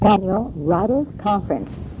Annual Writers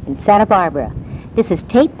Conference in Santa Barbara. This is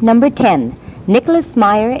tape number 10. Nicholas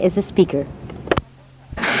Meyer is the speaker.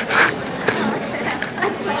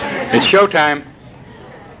 It's showtime.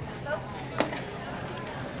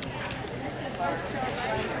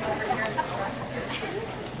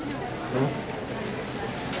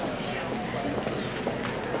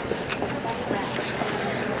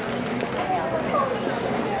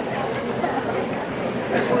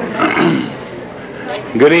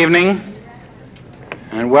 Good evening,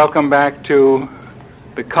 and welcome back to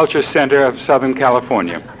the Culture Center of Southern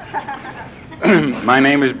California. My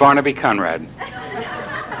name is Barnaby Conrad.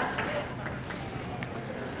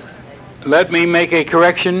 Let me make a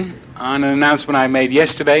correction on an announcement I made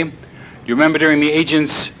yesterday. You remember during the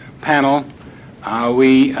agents panel,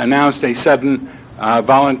 we announced a sudden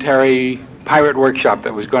voluntary pirate workshop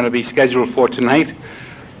that was going to be scheduled for tonight.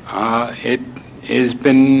 It has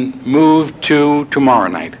been moved to tomorrow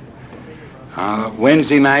night.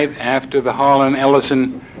 Wednesday night, after the Hall and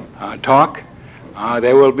Ellison talk,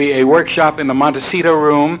 there will be a workshop in the Montecito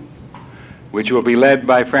room, which will be led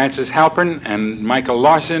by Francis Halpern and Michael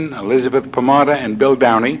Larson, Elizabeth Pomada, and Bill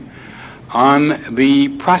Downey, on the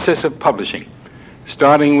process of publishing,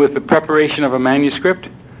 starting with the preparation of a manuscript,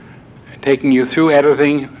 taking you through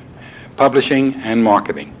editing, publishing, and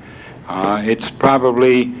marketing. It's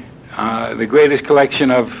probably the greatest collection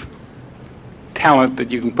of talent that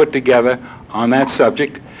you can put together on that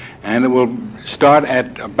subject, and it will start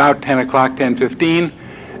at about 10 o'clock, 10:15,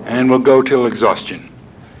 and will go till exhaustion.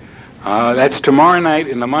 That's tomorrow night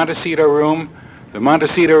in the Montecito room. The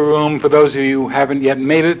Montecito room, for those of you who haven't yet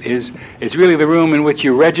made it, is really the room in which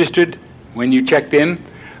you registered when you checked in.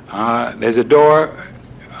 There's a door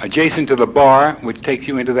adjacent to the bar which takes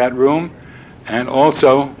you into that room, and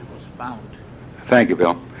also... Thank you,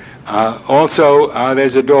 Bill.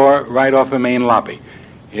 There's a door right off the main lobby.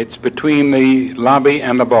 It's between the lobby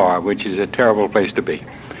and the bar, which is a terrible place to be.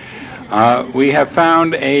 We have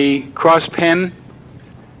found a cross pen.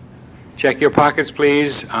 Check your pockets,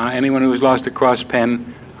 please. Anyone who's lost a cross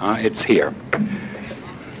pen, it's here.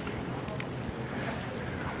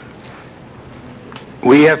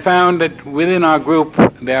 We have found that within our group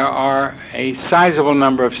there are a sizable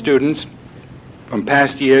number of students from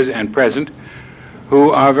past years and present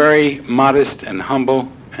who are very modest and humble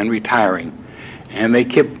and retiring. And they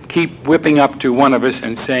keep whipping up to one of us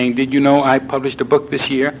and saying, "Did you know I published a book this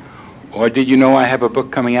year?" Or "Did you know I have a book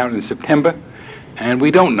coming out in September?" And we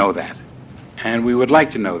don't know that. And we would like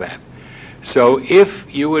to know that. So if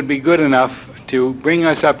you would be good enough to bring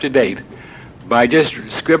us up to date by just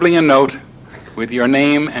scribbling a note with your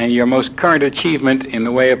name and your most current achievement in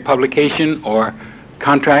the way of publication or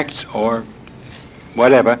contracts or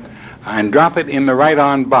whatever, and drop it in the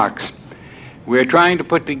Write-On box. We're trying to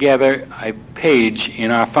put together a page in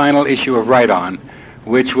our final issue of Write-On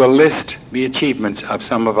which will list the achievements of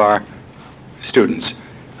some of our students,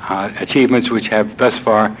 achievements which have thus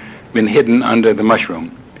far been hidden under the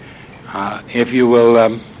mushroom. If you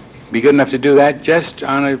will be good enough to do that, just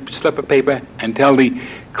on a slip of paper, and tell the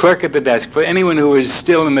clerk at the desk, for anyone who is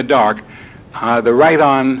still in the dark, the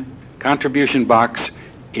Write-On contribution box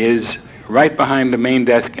is right behind the main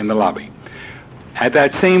desk in the lobby. At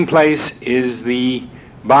that same place is the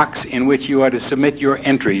box in which you are to submit your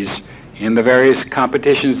entries in the various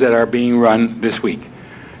competitions that are being run this week.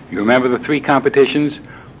 You remember the three competitions?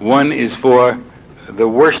 One is for the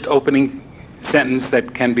worst opening sentence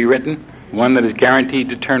that can be written, one that is guaranteed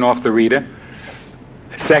to turn off the reader.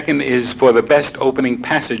 Second is for the best opening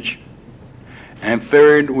passage. And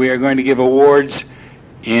third, we are going to give awards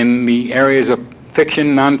in the areas of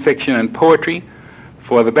fiction, nonfiction, and poetry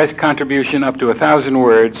for the best contribution up to 1,000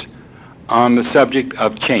 words on the subject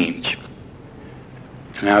of change.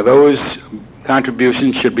 Now, those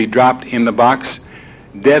contributions should be dropped in the box.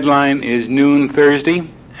 Deadline is noon Thursday,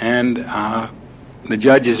 and the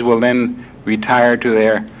judges will then retire to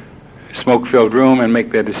their smoke-filled room and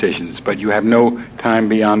make their decisions, but you have no time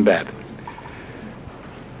beyond that.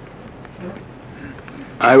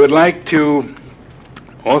 I would like to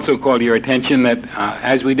also call your attention that,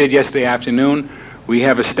 as we did yesterday afternoon, we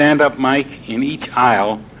have a stand-up mic in each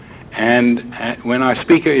aisle, and when our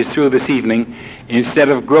speaker is through this evening, instead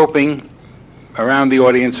of groping around the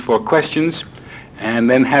audience for questions and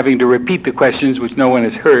then having to repeat the questions which no one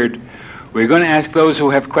has heard, we're going to ask those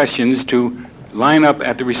who have questions to line up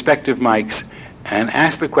at the respective mics and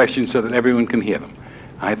ask the questions so that everyone can hear them.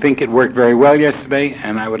 I think it worked very well yesterday,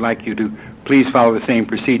 and I would like you to please follow the same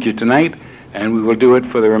procedure tonight, and we will do it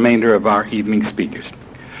for the remainder of our evening speakers.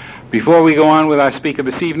 Before we go on with our speaker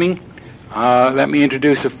this evening, let me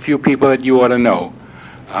introduce a few people that you ought to know.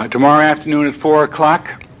 Tomorrow afternoon at 4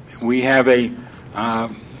 o'clock, we have a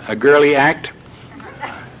girly act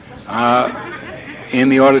in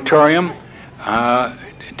the auditorium.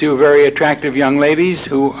 Two very attractive young ladies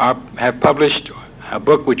who have published a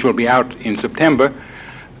book which will be out in September,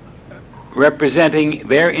 representing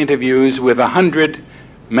their interviews with 100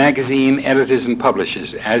 magazine editors and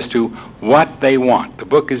publishers as to what they want. The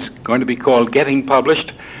book is going to be called Getting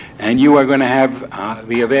Published, and you are going to have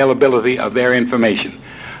the availability of their information.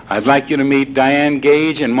 I'd like you to meet Diane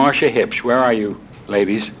Gage and Marcia Hipsch. Where are you,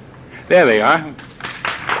 ladies? There they are.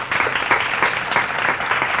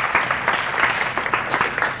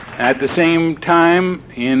 At the same time,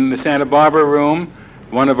 in the Santa Barbara room,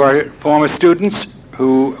 one of our former students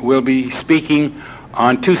who will be speaking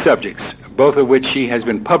on two subjects, both of which she has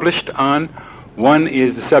been published on. One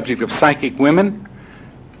is the subject of psychic women,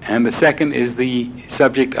 and the second is the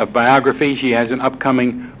subject of biography. She has an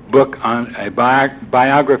upcoming book on a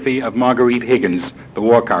biography of Marguerite Higgins, the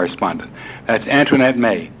war correspondent. That's Antoinette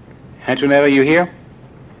May. Antoinette, are you here?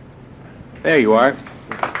 There you are.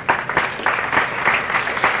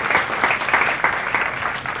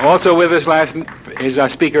 Also with us is our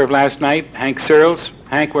speaker of last night, Hank Searles.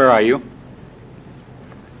 Hank, where are you?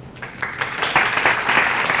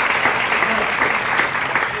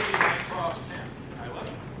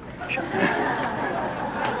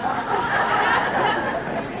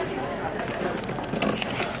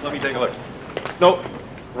 Let me take a look. Nope,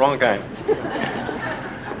 wrong kind.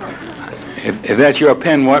 If that's your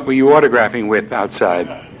pen, what were you autographing with outside?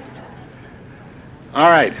 All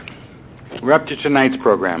right. We're up to tonight's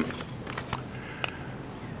program.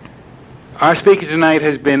 Our speaker tonight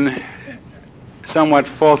has been somewhat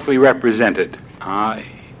falsely represented,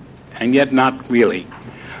 and yet not really.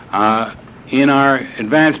 In our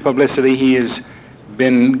advanced publicity, he has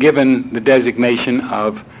been given the designation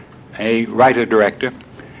of a writer-director.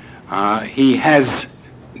 He has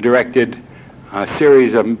directed a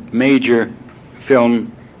series of major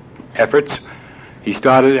film efforts. He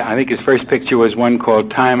started, I think his first picture was one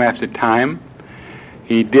called Time After Time.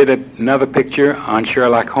 He did another picture on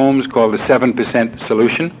Sherlock Holmes called The 7%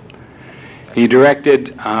 Solution. He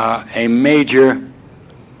directed a major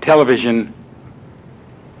television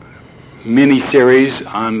mini-series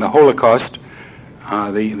on the Holocaust,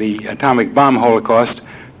 the atomic bomb Holocaust,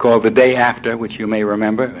 called The Day After, which you may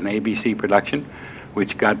remember, an ABC production,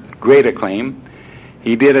 which got great acclaim.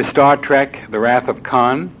 He did a Star Trek, The Wrath of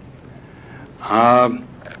Khan.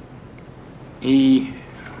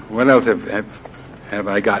 What else have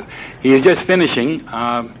I got? He is just finishing,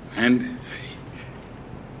 and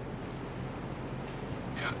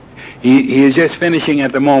he is just finishing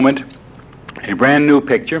at the moment a brand new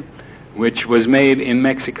picture, which was made in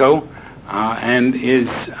Mexico, and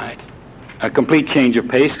is a complete change of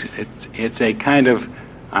pace. It's a kind of,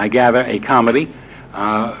 I gather, a comedy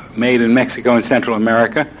made in Mexico and Central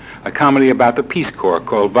America, a comedy about the Peace Corps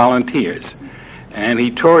called Volunteers. And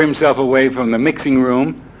he tore himself away from the mixing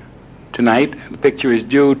room tonight. The picture is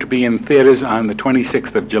due to be in theaters on the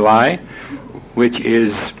 26th of July, which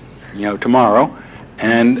is, tomorrow.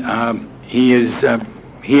 And he is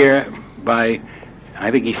here by,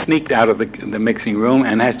 I think he sneaked out of the mixing room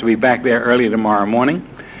and has to be back there early tomorrow morning.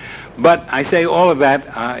 But I say all of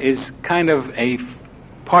that is kind of a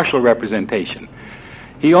partial representation.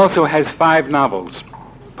 He also has 5 novels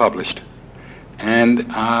published, and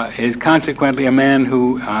is consequently a man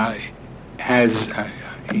who has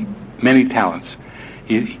many talents.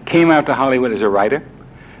 He came out to Hollywood as a writer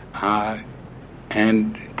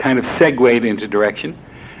and kind of segued into direction.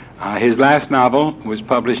 His last novel was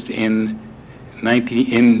published in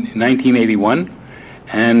 1981,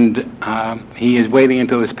 and he is waiting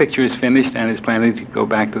until his picture is finished and is planning to go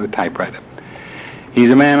back to the typewriter. He's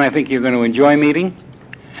a man I think you're going to enjoy meeting,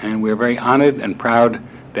 and we're very honored and proud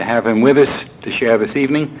to have him with us to share this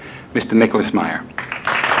evening, Mr. Nicholas Meyer.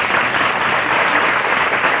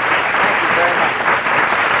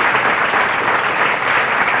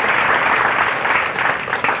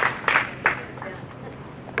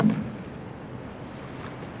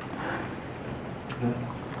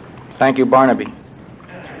 Thank you, Barnaby.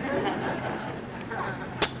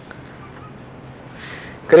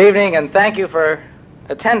 Good evening, and thank you for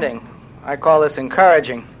attending. I call this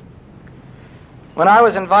encouraging. When I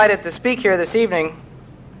was invited to speak here this evening,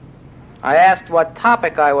 I asked what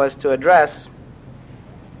topic I was to address.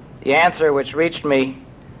 The answer, which reached me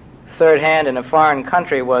third hand in a foreign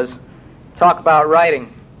country, was talk about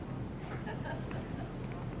writing.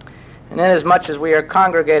 And inasmuch as we are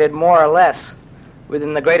congregated more or less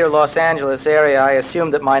within the greater Los Angeles area, I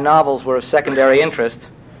assumed that my novels were of secondary interest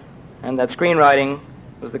and that screenwriting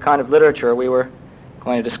was the kind of literature we were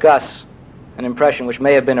going to discuss. an impression which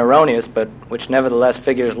may have been erroneous, but which nevertheless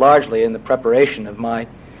figures largely in the preparation of my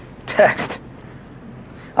text.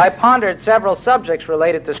 I pondered several subjects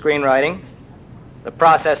related to screenwriting: the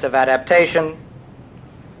process of adaptation,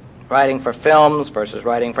 writing for films versus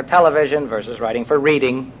writing for television versus writing for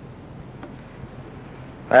reading,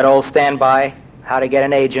 that old standby, how to get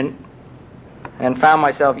an agent, and found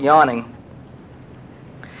myself yawning.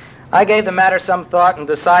 I gave the matter some thought and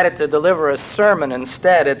decided to deliver a sermon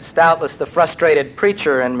instead. It's doubtless the frustrated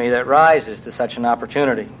preacher in me that rises to such an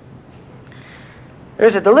opportunity.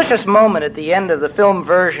 There's a delicious moment at the end of the film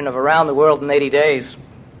version of Around the World in 80 Days,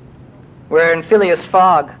 wherein Phileas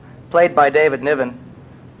Fogg, played by David Niven,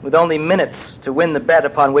 with only minutes to win the bet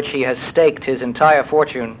upon which he has staked his entire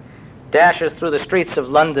fortune, dashes through the streets of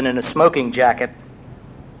London in a smoking jacket,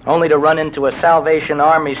 only to run into a Salvation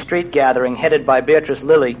Army street gathering headed by Beatrice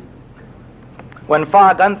Lilly. When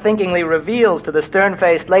Fogg unthinkingly reveals to the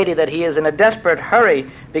stern-faced lady that he is in a desperate hurry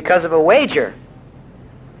because of a wager,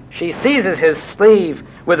 she seizes his sleeve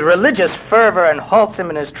with religious fervor and halts him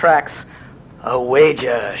in his tracks. "A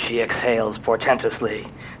wager," she exhales portentously.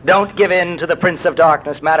 "Don't give in to the Prince of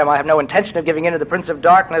Darkness." "Madam, I have no intention of giving in to the Prince of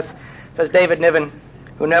Darkness," says David Niven,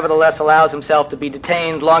 who nevertheless allows himself to be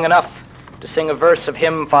detained long enough to sing a verse of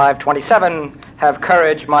hymn 527, "Have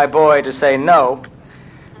courage, my boy, to say no,"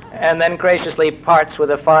 and then graciously parts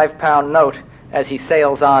with a 5-pound note as he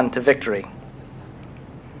sails on to victory.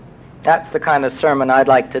 That's the kind of sermon I'd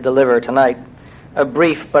like to deliver tonight, a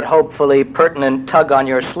brief but hopefully pertinent tug on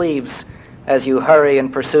your sleeves as you hurry in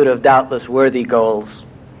pursuit of doubtless worthy goals.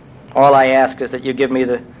 All I ask is that you give me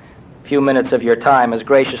the few minutes of your time as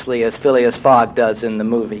graciously as Phileas Fogg does in the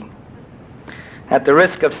movie. At the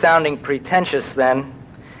risk of sounding pretentious, then,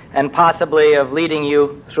 and possibly of leading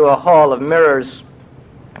you through a hall of mirrors,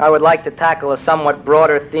 I would like to tackle a somewhat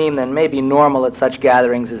broader theme than may be normal at such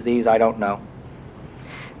gatherings as these, I don't know.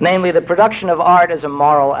 Namely, the production of art as a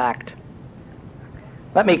moral act.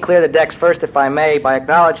 Let me clear the decks first, if I may, by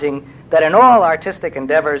acknowledging that in all artistic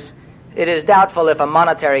endeavors, it is doubtful if a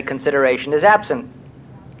monetary consideration is absent.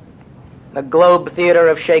 The Globe Theater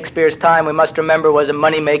of Shakespeare's time, we must remember, was a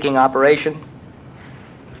money-making operation.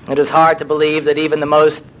 It is hard to believe that even the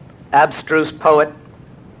most abstruse poet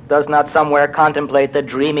does not somewhere contemplate the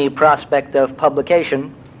dreamy prospect of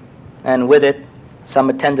publication, and with it, some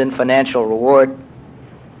attendant financial reward.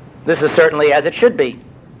 This is certainly as it should be,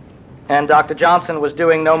 and Dr. Johnson was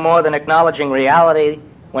doing no more than acknowledging reality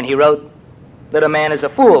when he wrote that a man is a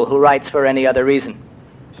fool who writes for any other reason.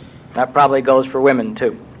 That probably goes for women,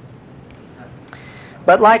 too.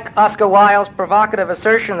 But like Oscar Wilde's provocative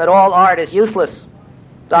assertion that all art is useless,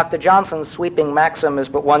 Dr. Johnson's sweeping maxim is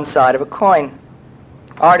but one side of a coin.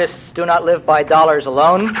 Artists do not live by dollars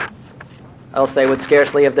alone, else they would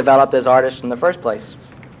scarcely have developed as artists in the first place.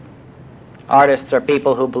 Artists are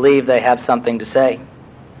people who believe they have something to say.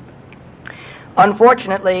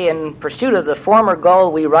 Unfortunately, in pursuit of the former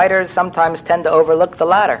goal, we writers sometimes tend to overlook the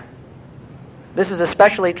latter. This is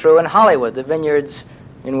especially true in Hollywood, the vineyards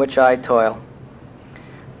in which I toil,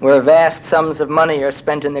 where vast sums of money are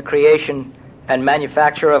spent in the creation and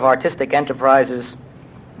manufacture of artistic enterprises,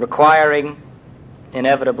 requiring,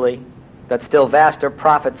 inevitably, that still vaster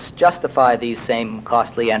profits justify these same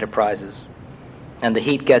costly enterprises. And the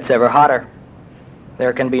heat gets ever hotter.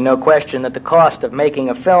 There can be no question that the cost of making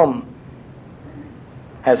a film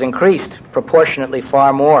has increased proportionately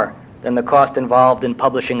far more than the cost involved in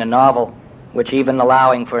publishing a novel, which, even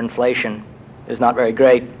allowing for inflation, is not very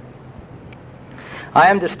great. I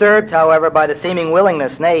am disturbed, however, by the seeming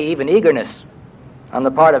willingness, nay, even eagerness, on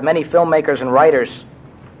the part of many filmmakers and writers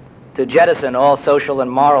to jettison all social and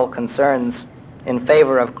moral concerns in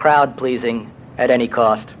favor of crowd-pleasing at any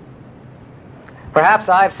cost. Perhaps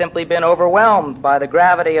I've simply been overwhelmed by the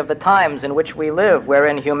gravity of the times in which we live,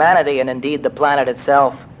 wherein humanity, and indeed the planet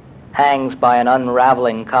itself, hangs by an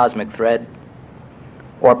unraveling cosmic thread.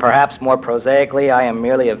 Or perhaps more prosaically, I am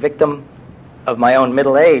merely a victim of my own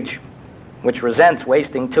middle age, which resents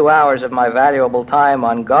wasting 2 hours of my valuable time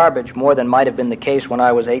on garbage more than might have been the case when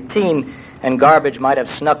I was 18, and garbage might have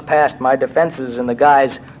snuck past my defenses in the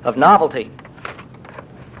guise of novelty.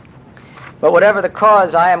 But whatever the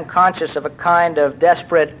cause, I am conscious of a kind of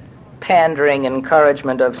desperate, pandering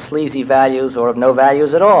encouragement of sleazy values or of no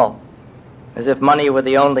values at all, as if money were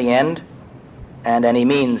the only end, and any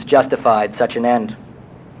means justified such an end.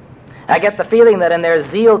 I get the feeling that in their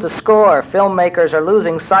zeal to score, filmmakers are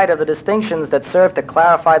losing sight of the distinctions that serve to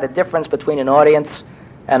clarify the difference between an audience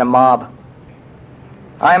and a mob.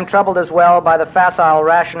 I am troubled as well by the facile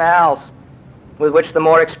rationales with which the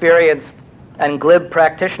more experienced and glib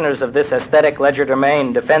practitioners of this aesthetic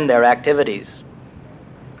legerdemain defend their activities.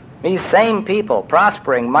 These same people,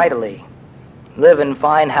 prospering mightily, live in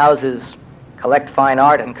fine houses, collect fine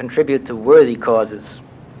art, and contribute to worthy causes.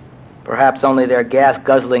 Perhaps only their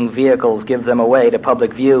gas-guzzling vehicles give them away to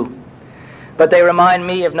public view. But they remind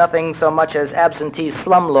me of nothing so much as absentee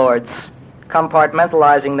slumlords,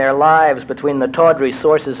 compartmentalizing their lives between the tawdry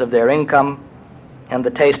sources of their income and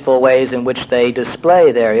the tasteful ways in which they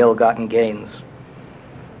display their ill-gotten gains.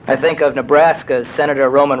 I think of Nebraska's Senator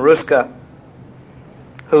Roman Ruska,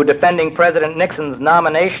 who, defending President Nixon's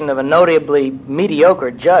nomination of a notably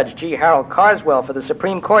mediocre judge, G. Harold Carswell, for the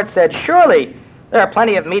Supreme Court, said, "Surely there are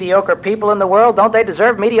plenty of mediocre people in the world. Don't they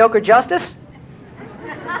deserve mediocre justice?"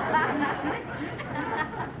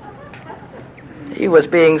 He was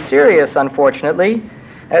being serious, unfortunately,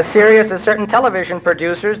 as serious as certain television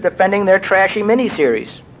producers defending their trashy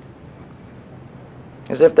miniseries,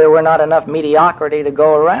 as if there were not enough mediocrity to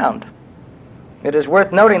go around. It is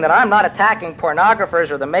worth noting that I'm not attacking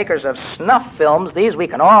pornographers or the makers of snuff films. These we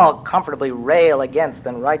can all comfortably rail against,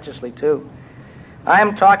 and righteously too.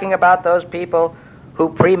 I'm talking about those people who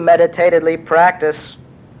premeditatedly practice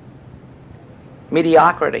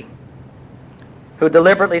mediocrity, who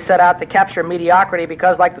deliberately set out to capture mediocrity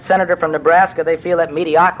because, like the senator from Nebraska, they feel that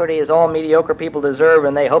mediocrity is all mediocre people deserve,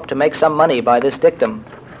 and they hope to make some money by this dictum.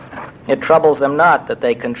 It troubles them not that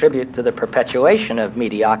they contribute to the perpetuation of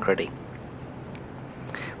mediocrity.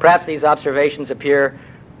 Perhaps these observations appear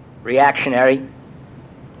reactionary,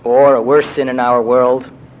 or, a worse sin in our world,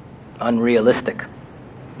 unrealistic.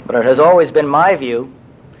 But it has always been my view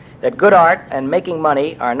that good art and making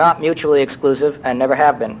money are not mutually exclusive and never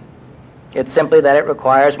have been. It's simply that it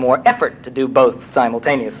requires more effort to do both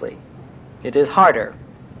simultaneously. It is harder.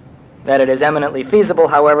 That it is eminently feasible,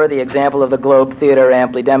 however, the example of the Globe Theater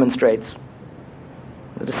amply demonstrates.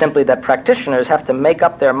 It is simply that practitioners have to make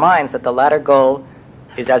up their minds that the latter goal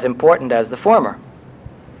is as important as the former.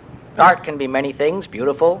 Art can be many things: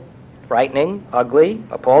 beautiful, frightening, ugly,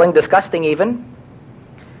 appalling, disgusting even.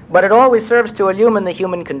 But it always serves to illumine the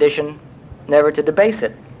human condition, never to debase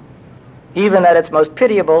it. Even at its most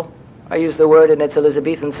pitiable, I use the word in its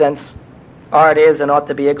Elizabethan sense, art is and ought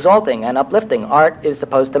to be exalting and uplifting. Art is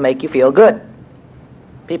supposed to make you feel good.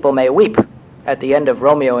 People may weep at the end of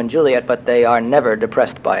Romeo and Juliet, but they are never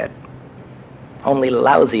depressed by it. Only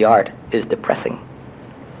lousy art is depressing.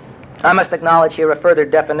 I must acknowledge here a further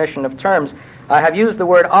definition of terms. I have used the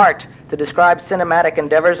word art to describe cinematic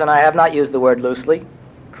endeavors, and I have not used the word loosely,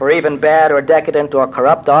 for even bad or decadent or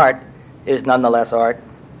corrupt art is nonetheless art.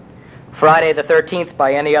 Friday the 13th,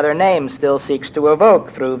 by any other name, still seeks to evoke,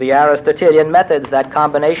 through the Aristotelian methods, that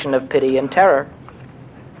combination of pity and terror.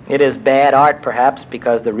 It is bad art, perhaps,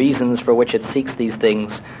 because the reasons for which it seeks these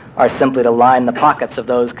things are simply to line the pockets of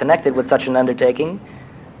those connected with such an undertaking,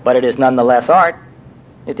 but it is nonetheless art.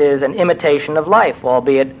 It is an imitation of life,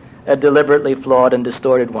 albeit a deliberately flawed and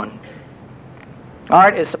distorted one.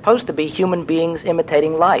 Art is supposed to be human beings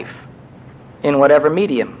imitating life, in whatever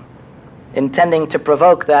medium, intending to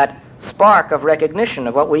provoke that spark of recognition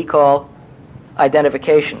of what we call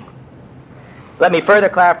identification. Let me further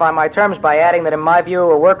clarify my terms by adding that, in my view,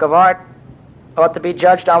 a work of art ought to be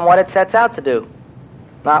judged on what it sets out to do,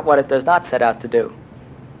 not what it does not set out to do.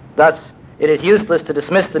 Thus, it is useless to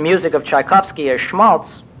dismiss the music of Tchaikovsky as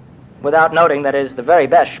schmaltz without noting that it is the very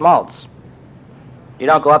best schmaltz. You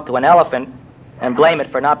don't go up to an elephant and blame it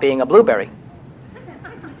for not being a blueberry.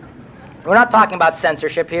 We're not talking about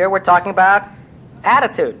censorship here. We're talking about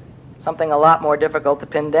attitude, something a lot more difficult to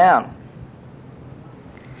pin down.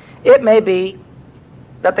 It may be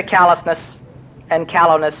that the callousness and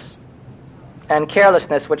callowness and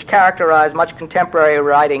carelessness which characterize much contemporary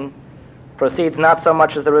writing proceeds not so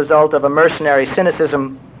much as the result of a mercenary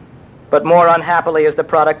cynicism, but more unhappily as the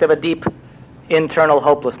product of a deep internal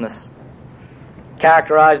hopelessness.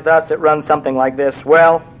 Characterized thus, it runs something like this: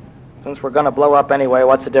 well, since we're going to blow up anyway,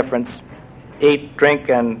 what's the difference? Eat, drink,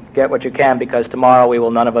 and get what you can, because tomorrow we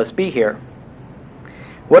will none of us be here.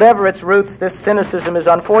 Whatever its roots, this cynicism is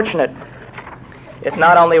unfortunate. It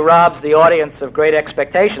not only robs the audience of great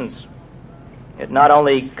expectations, it not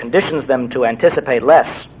only conditions them to anticipate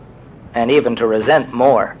less and even to resent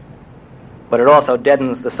more, but it also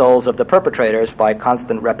deadens the souls of the perpetrators by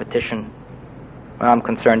constant repetition. Well, I'm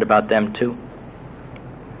concerned about them too.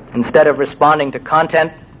 Instead of responding to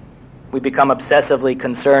content, we become obsessively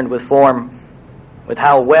concerned with form, with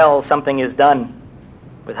how well something is done,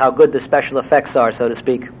 with how good the special effects are, so to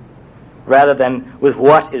speak, rather than with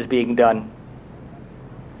what is being done.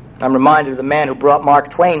 I'm reminded of the man who brought Mark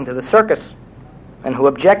Twain to the circus and who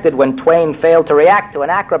objected when Twain failed to react to an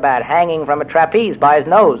acrobat hanging from a trapeze by his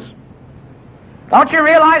nose. "Don't you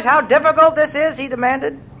realize how difficult this is?" he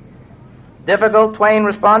demanded. Difficult, Twain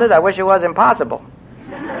responded. I wish it was impossible.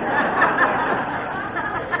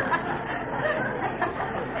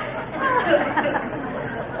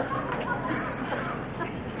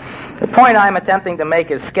 The point I'm attempting to make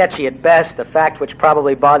is sketchy at best, a fact which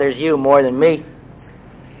probably bothers you more than me.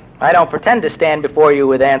 I don't pretend to stand before you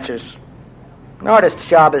with answers. An artist's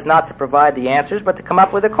job is not to provide the answers, but to come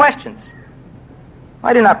up with the questions.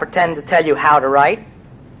 I do not pretend to tell you how to write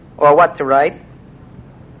or what to write,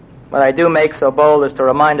 but I do make so bold as to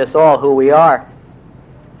remind us all who we are.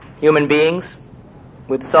 Human beings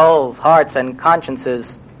with souls, hearts, and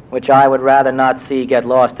consciences which I would rather not see get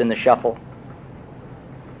lost in the shuffle.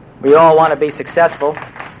 We all want to be successful.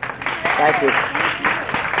 Thank you.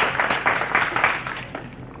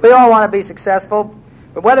 We all want to be successful,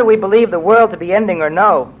 but whether we believe the world to be ending or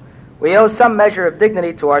no, we owe some measure of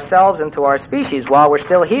dignity to ourselves and to our species while we're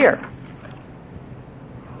still here.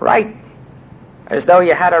 Write as though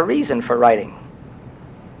you had a reason for writing.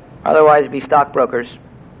 Otherwise, be stockbrokers.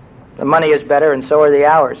 The money is better, and so are the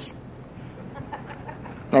hours.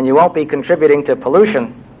 And you won't be contributing to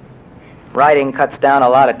pollution. Writing cuts down a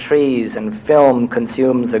lot of trees, and film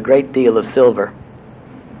consumes a great deal of silver.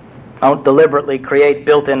 Don't deliberately create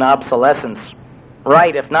built-in obsolescence.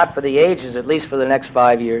 Write, if not for the ages, at least for the next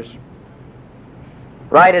 5 years.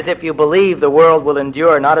 Write as if you believe the world will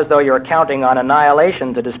endure, not as though you're counting on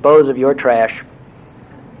annihilation to dispose of your trash.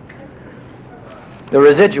 The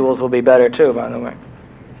residuals will be better, too, by the way.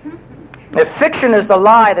 If fiction is the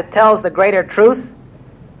lie that tells the greater truth,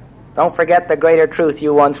 don't forget the greater truth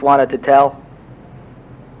you once wanted to tell.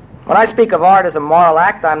 When I speak of art as a moral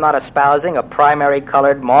act, I'm not espousing a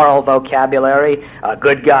primary-colored moral vocabulary, a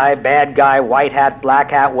good guy, bad guy, white hat,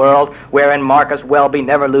 black hat world, wherein Marcus Welby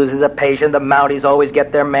never loses a patient, the Mounties always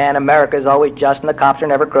get their man, America's always just, and the cops are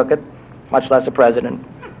never crooked, much less a president.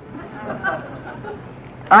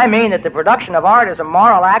 I mean that the production of art is a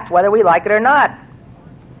moral act whether we like it or not.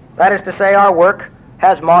 That is to say, our work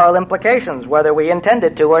has moral implications, whether we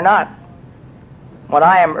intended to or not. What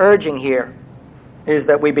I am urging here is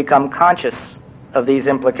that we become conscious of these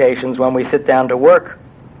implications when we sit down to work,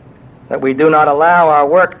 that we do not allow our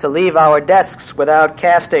work to leave our desks without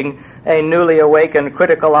casting a newly awakened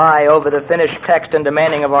critical eye over the finished text and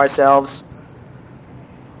demanding of ourselves,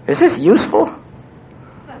 is this useful?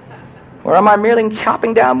 Or am I merely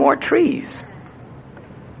chopping down more trees?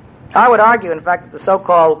 I would argue, in fact, that the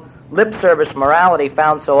so-called lip service morality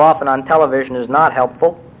found so often on television is not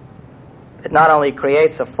helpful. It not only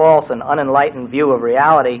creates a false and unenlightened view of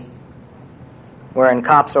reality, wherein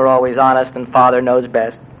cops are always honest and father knows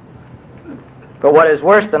best, but what is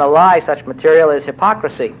worse than a lie, such material is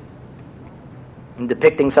hypocrisy. In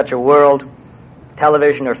depicting such a world,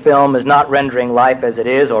 television or film is not rendering life as it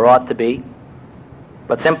is or ought to be,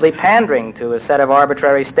 but simply pandering to a set of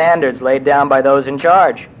arbitrary standards laid down by those in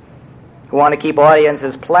charge, who want to keep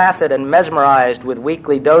audiences placid and mesmerized with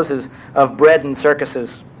weekly doses of bread and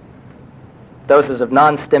circuses, doses of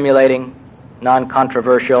non-stimulating,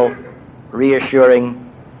 non-controversial,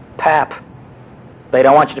 reassuring pap. They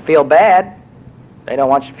don't want you to feel bad. They don't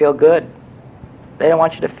want you to feel good. They don't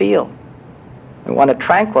want you to feel. They want to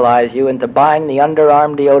tranquilize you into buying the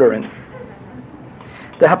underarm deodorant.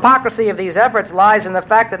 The hypocrisy of these efforts lies in the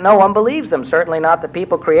fact that no one believes them, certainly not the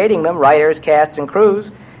people creating them, writers, casts, and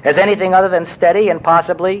crews, as anything other than steady and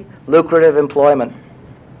possibly lucrative employment.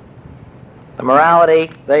 The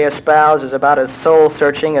morality they espouse is about as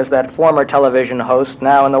soul-searching as that former television host,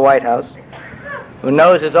 now in the White House, who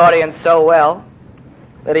knows his audience so well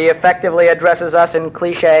that he effectively addresses us in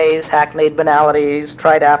cliches, hackneyed banalities,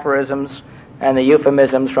 trite aphorisms, and the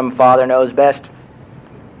euphemisms from Father Knows Best.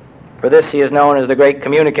 For this he is known as the great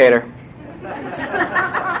communicator.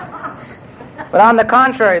 But on the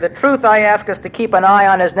contrary, the truth I ask us to keep an eye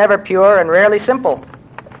on is never pure and rarely simple.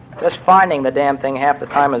 Just finding the damn thing half the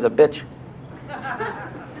time is a bitch.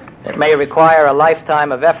 It may require a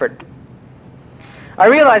lifetime of effort. I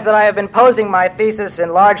realize that I have been posing my thesis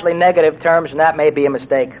in largely negative terms, and that may be a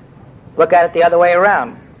mistake. Look at it the other way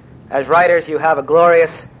around. As writers, you have a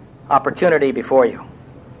glorious opportunity before you.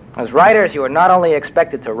 As writers, you are not only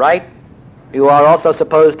expected to write, you are also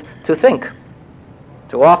supposed to think,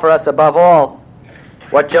 to offer us above all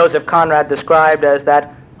what Joseph Conrad described as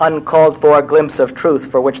that uncalled-for glimpse of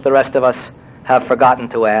truth for which the rest of us have forgotten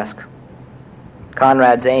to ask.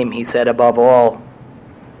 Conrad's aim, he said, above all,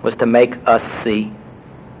 was to make us see.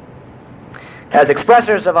 As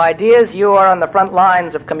expressors of ideas, you are on the front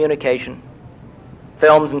lines of communication.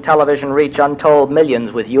 Films and television reach untold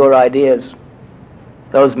millions with your ideas.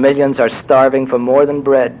 Those millions are starving for more than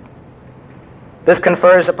bread. This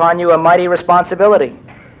confers upon you a mighty responsibility.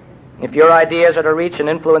 If your ideas are to reach and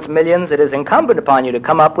influence millions, it is incumbent upon you to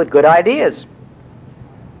come up with good ideas.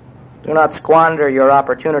 Do not squander your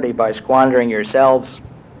opportunity by squandering yourselves.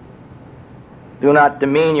 Do not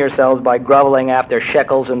demean yourselves by groveling after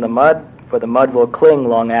shekels in the mud, for the mud will cling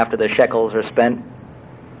long after the shekels are spent.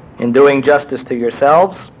 In doing justice to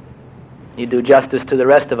yourselves, you do justice to the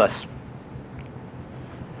rest of us.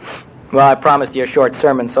 Well, I promised you a short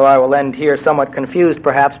sermon, so I will end here somewhat confused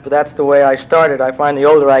perhaps, but that's the way I started. I find the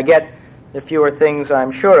older I get, the fewer things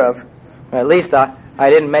I'm sure of. At least I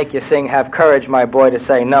didn't make you sing "Have Courage, My Boy," to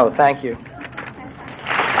say no. Thank you.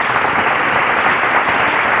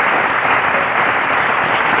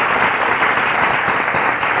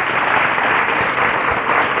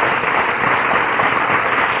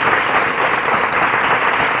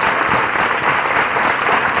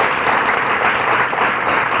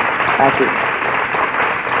 Thank you.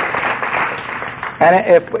 And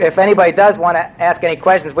if anybody does want to ask any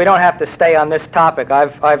questions, we don't have to stay on this topic.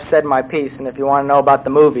 I've said my piece, and if you want to know about the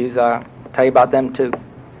movies, I'll tell you about them too.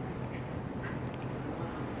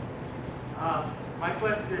 My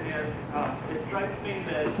question is, it strikes me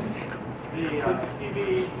that the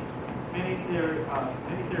TV miniseries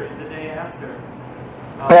The Day After.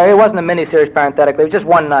 It wasn't a miniseries, parenthetically. It was just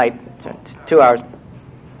one night, 2 hours.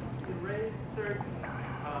 Raise certain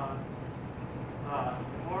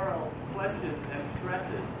moral questions and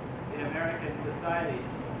stresses in American society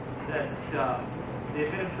that the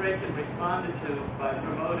administration responded to by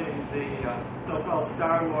promoting the so-called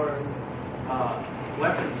Star Wars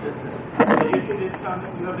weapon system. Do you see this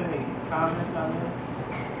comment? Do you have any comments on this?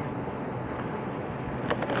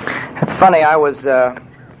 It's funny. I was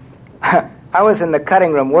I was in the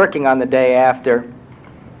cutting room working on The Day After.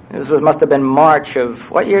 Must have been March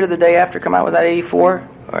of, what year did The Day After come out? Was that 84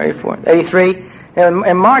 or 84? 83?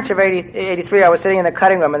 In March of 83, I was sitting in the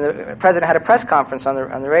cutting room, and the president had a press conference on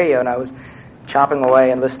the radio, and I was chopping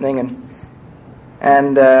away and listening,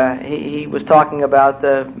 and he was talking about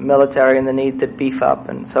the military and the need to beef up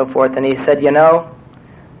and so forth, and he said, you know,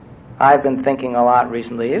 I've been thinking a lot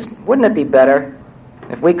recently. Wouldn't it be better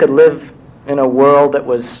if we could live in a world that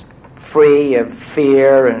was free of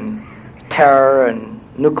fear and terror and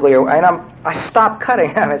nuclear? And I stopped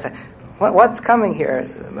cutting. I said, what's coming here?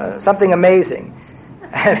 Something amazing.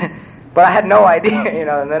 But I had no idea,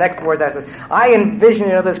 and the next words I said, I envision,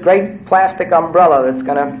 this great plastic umbrella that's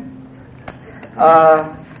going to...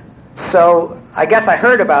 So I guess I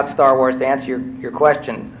heard about Star Wars, to answer your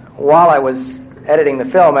question, while I was editing the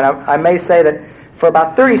film. And I may say that for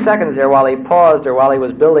about 30 seconds there, while he paused or while he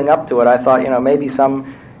was building up to it, I thought, maybe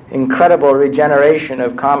some incredible regeneration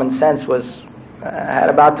of common sense was had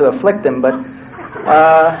about to afflict him. But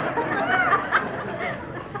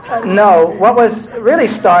no, what was really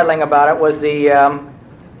startling about it was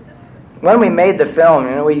when we made the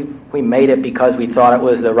film, we made it because we thought it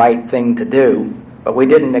was the right thing to do, but we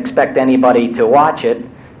didn't expect anybody to watch it,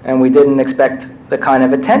 and we didn't expect the kind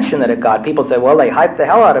of attention that it got. People said, well, they hyped the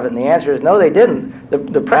hell out of it, and the answer is no, they didn't.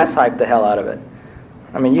 The press hyped the hell out of it.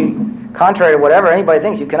 I mean, contrary to whatever anybody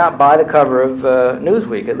thinks, you cannot buy the cover of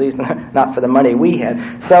Newsweek, at least not for the money we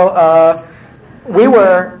had. So we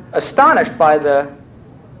were astonished by the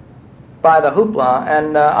hoopla,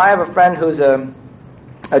 and I have a friend who's a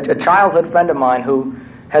childhood friend of mine who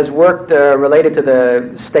has worked related to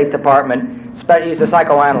the State Department. He's a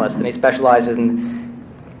psychoanalyst, and he specializes in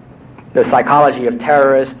the psychology of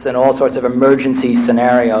terrorists and all sorts of emergency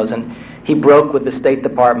scenarios. And he broke with the State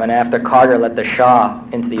Department after Carter let the Shah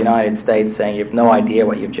into the United States, saying, you have no idea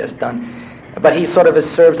what you've just done. But he sort of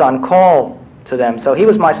serves on call to them. So he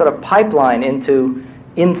was my sort of pipeline into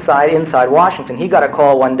inside Washington. He got a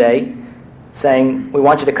call one day saying, we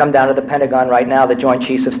want you to come down to the Pentagon right now. The Joint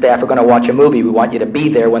Chiefs of Staff are going to watch a movie. We want you to be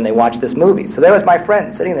there when they watch this movie. So there was my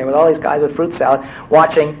friend sitting there with all these guys with fruit salad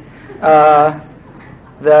watching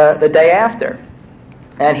the Day After.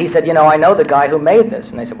 And he said, I know the guy who made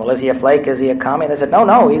this. And they said, well, is he a flake? Is he a commie? And they said,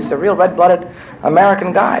 no, he's a real red-blooded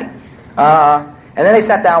American guy. And then they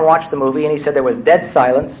sat down and watched the movie, and he said there was dead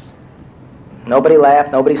silence. Nobody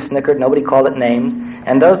laughed, nobody snickered, nobody called it names.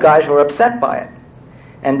 And those guys were upset by it.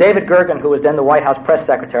 And David Gergen, who was then the White House press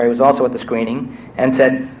secretary, was also at the screening, and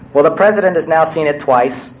said, well, the president has now seen it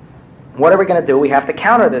twice. What are we going to do? We have to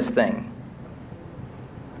counter this thing.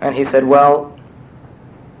 And he said, well,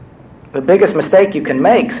 the biggest mistake you can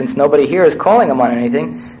make, since nobody here is calling him on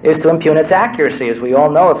anything, is to impugn its accuracy. As we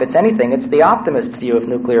all know, if it's anything, it's the optimist's view of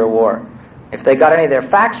nuclear war. If they got any of their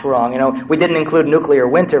facts wrong, we didn't include Nuclear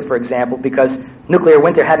Winter, for example, because Nuclear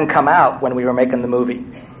Winter hadn't come out when we were making the movie.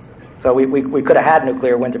 So we could have had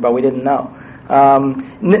Nuclear Winter, but we didn't know.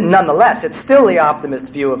 Nonetheless, it's still the optimist's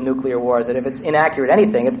view of nuclear wars, that if it's inaccurate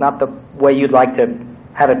anything, it's not the way you'd like to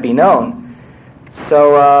have it be known.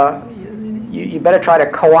 So you better try to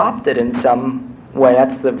co-opt it in some way.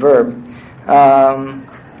 That's the verb. And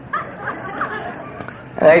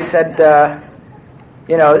they said,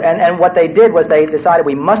 and what they did was they decided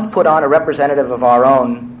we must put on a representative of our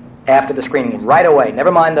own after the screening right away.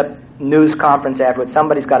 Never mind the news conference afterwards.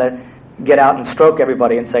 Somebody's got to get out and stroke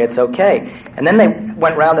everybody and say it's okay. And then they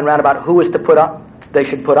went round and round about who was to put on. They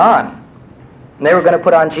should put on. And they were going to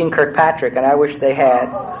put on Gene Kirkpatrick, and I wish they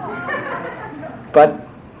had. But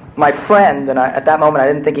my friend, and at that moment I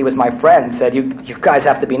didn't think he was my friend, said, "You guys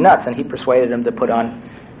have to be nuts," and he persuaded him to put on,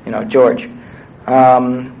 George.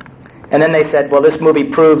 And then they said, "Well, this movie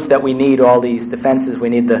proves that we need all these defenses. We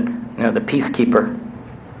need the Peacekeeper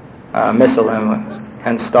missile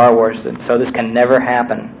and Star Wars, and so this can never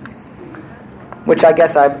happen." Which I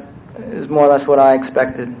guess is more or less what I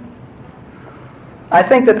expected. I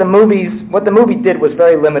think that what the movie did was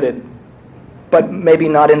very limited, but maybe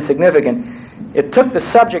not insignificant. It took the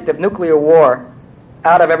subject of nuclear war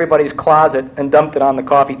out of everybody's closet and dumped it on the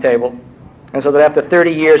coffee table. And so that after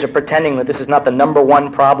 30 years of pretending that this is not the number one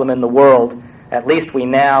problem in the world, at least we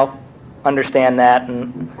now understand that.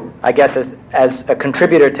 And I guess as a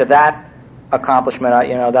contributor to that accomplishment,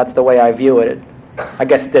 that's the way I view it. I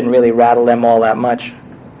guess it didn't really rattle them all that much.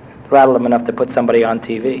 It rattled them enough to put somebody on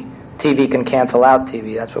TV. TV can cancel out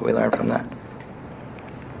TV. That's what we learned from that.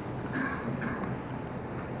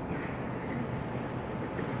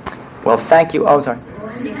 Well, thank you. Oh, sorry.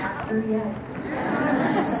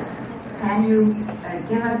 Can you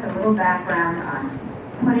give us a little background on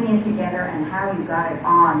putting it together and how you got it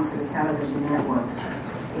on to the television networks?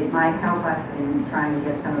 It might help us in trying to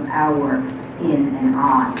get some of our work in and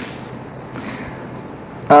on.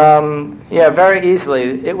 Very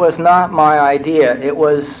easily. It was not my idea. It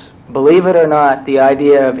was, believe it or not, the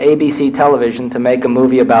idea of ABC Television to make a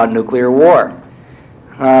movie about nuclear war.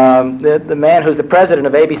 The man who's the president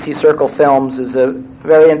of ABC Circle Films is a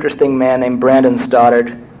very interesting man named Brandon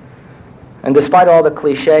Stoddard. And despite all the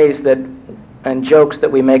cliches and jokes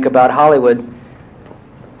that we make about Hollywood,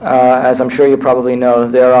 as I'm sure you probably know,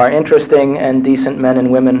 there are interesting and decent men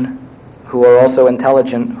and women who are also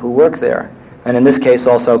intelligent who work there, and in this case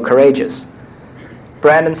also courageous.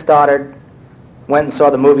 Brandon Stoddard went and saw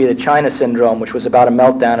the movie The China Syndrome, which was about a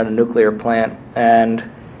meltdown at a nuclear plant, and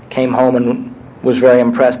came home and was very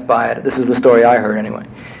impressed by it. This is the story I heard anyway,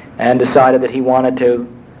 and decided that he wanted to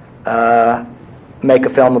make a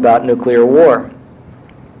film about nuclear war.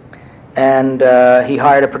 And he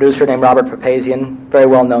hired a producer named Robert Papazian, very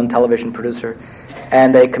well-known television producer,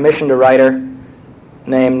 and they commissioned a writer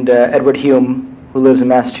named Edward Hume, who lives in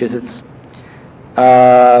Massachusetts,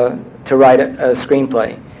 to write a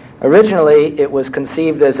screenplay. Originally, it was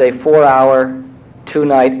conceived as a 4-hour,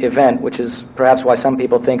 2-night event, which is perhaps why some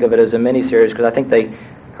people think of it as a miniseries, because I think they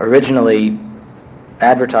originally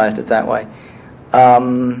advertised it that way.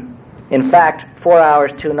 In fact, 4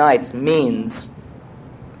 hours, 2 nights means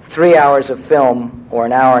 3 hours of film, or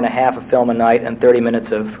an hour and a half of film a night, and 30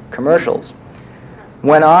 minutes of commercials.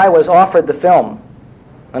 When I was offered the film,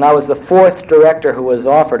 and I was the 4th director who was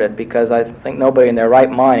offered it, because I think nobody in their right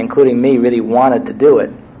mind, including me, really wanted to do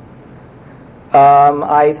it,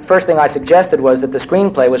 first thing I suggested was that the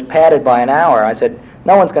screenplay was padded by an hour. I said,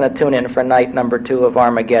 no one's going to tune in for night number 2 of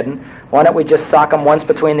Armageddon. Why don't we just sock them once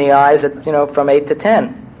between the eyes at, from 8 to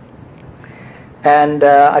 10? And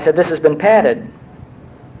I said, this has been padded.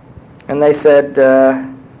 And they said,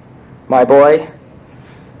 my boy,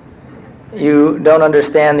 you don't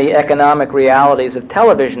understand the economic realities of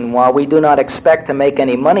television. While we do not expect to make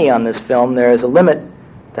any money on this film, there is a limit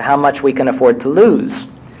to how much we can afford to lose.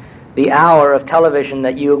 The hour of television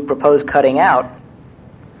that you propose cutting out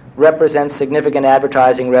represents significant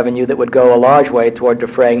advertising revenue that would go a large way toward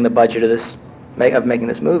defraying the budget of making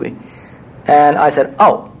this movie. And I said,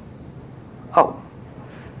 oh.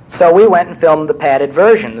 So we went and filmed the padded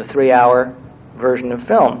version, the 3-hour version of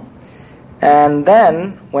film. And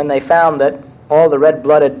then, when they found that all the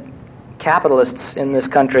red-blooded capitalists in this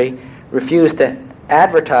country refused to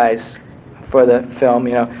advertise for the film,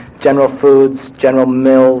 General Foods, General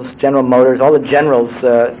Mills, General Motors, all the generals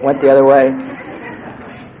went the other way.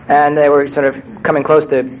 And they were sort of coming close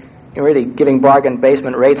to really giving bargain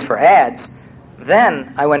basement rates for ads.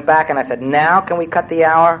 Then I went back and I said, now can we cut the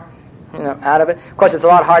hour out of it? Of course, it's a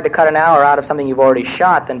lot hard to cut an hour out of something you've already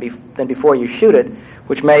shot than before you shoot it,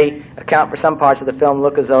 which may account for some parts of the film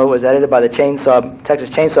look as though it was edited by the Texas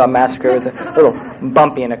Chainsaw Massacre. It was a little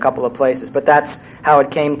bumpy in a couple of places, but that's how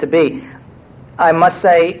it came to be. I must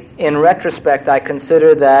say, in retrospect, I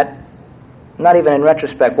consider that not even in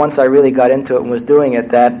retrospect, once I really got into it and was doing it,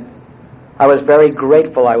 that I was very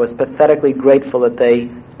grateful. I was pathetically grateful that they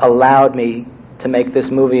allowed me to make this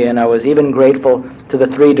movie, and I was even grateful to the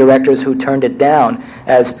 3 directors who turned it down.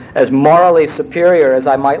 As morally superior as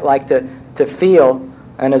I might like to feel,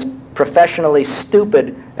 and as professionally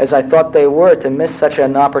stupid as I thought they were to miss such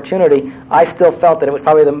an opportunity, I still felt that it was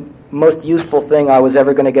probably the most useful thing I was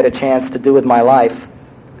ever going to get a chance to do with my life.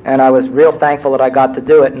 And I was real thankful that I got to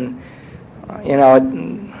do it. And,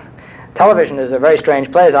 television is a very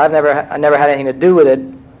strange place. I never had anything to do with it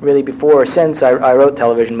really before or since I wrote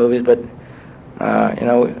television movies, but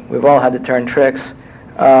we've all had to turn tricks.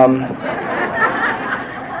 So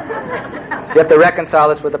you have to reconcile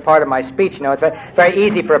this with a part of my speech. It's very, very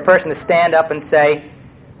easy for a person to stand up and say,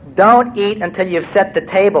 "Don't eat until you've set the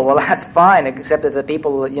table." Well, that's fine, except that the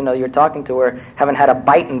people you're talking to haven't had a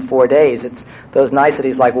bite in 4 days. It's those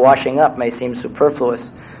niceties like washing up may seem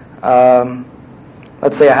superfluous.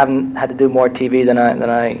 Let's say I haven't had to do more TV than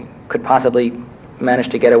I could possibly manage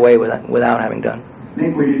to get away with without having done.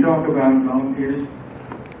 Nick, will you talk about Volunteers?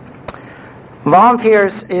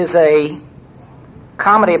 Volunteers is a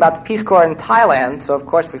comedy about the Peace Corps in Thailand, so of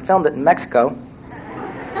course we filmed it in Mexico.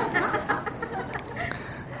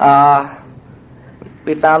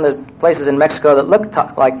 We found there's places in Mexico that look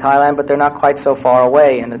like Thailand, but they're not quite so far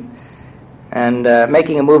away, and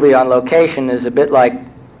making a movie on location is a bit like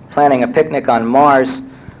planning a picnic on Mars.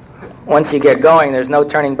 Once you get going, there's no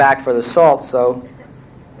turning back for the salt, so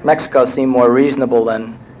Mexico seemed more reasonable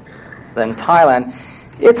than Thailand.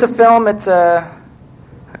 It's a film, it's a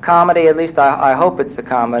comedy, at least I hope it's a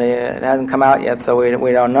comedy. It hasn't come out yet, so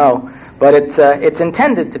we don't know. But it's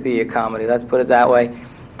intended to be a comedy, let's put it that way,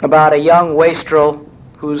 about a young wastrel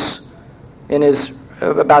who's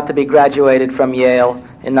about to be graduated from Yale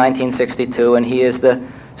in 1962, and he is the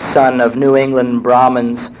son of New England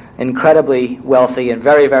Brahmins, incredibly wealthy and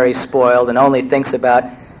very, very spoiled, and only thinks about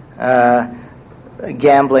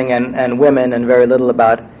gambling and women and very little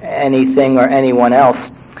about anything or anyone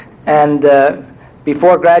else. And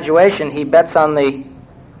before graduation, he bets on the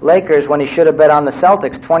Lakers when he should have bet on the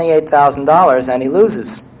Celtics, $28,000, and he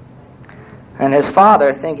loses. And his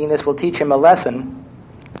father, thinking this will teach him a lesson,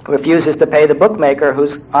 refuses to pay the bookmaker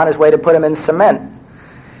who's on his way to put him in cement.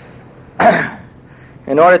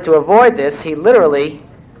 In order to avoid this, he literally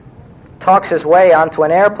talks his way onto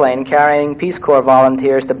an airplane carrying Peace Corps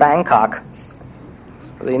volunteers to Bangkok,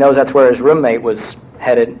 because he knows that's where his roommate was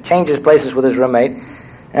headed, changes places with his roommate,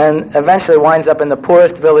 and eventually winds up in the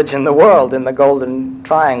poorest village in the world, in the Golden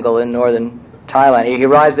Triangle in northern Thailand. He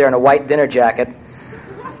arrives there in a white dinner jacket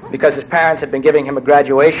because his parents had been giving him a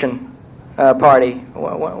graduation party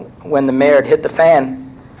when the mayor had hit the fan.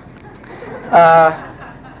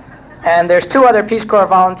 And there's 2 other Peace Corps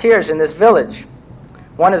volunteers in this village.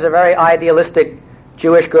 One is a very idealistic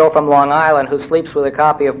Jewish girl from Long Island who sleeps with a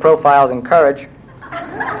copy of Profiles in Courage.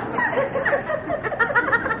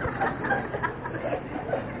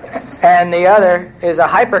 And the other is a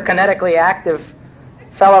hyperkinetically active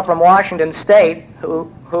fellow from Washington State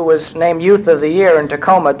who was named Youth of the Year in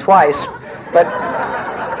Tacoma twice, but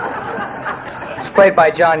it's played by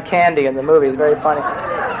John Candy in the movie. It's very funny.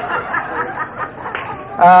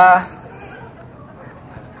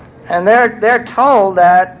 And they're told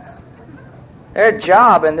that their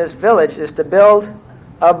job in this village is to build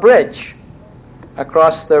a bridge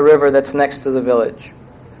across the river that's next to the village.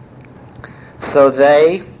 So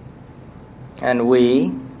they and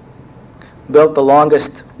we built the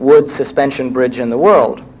longest wood suspension bridge in the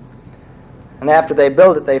world. And after they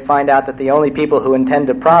build it, they find out that the only people who intend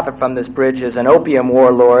to profit from this bridge is an opium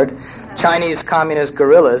warlord, Chinese communist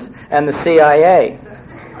guerrillas, and the CIA.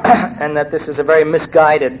 And that this is a very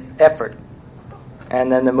misguided effort.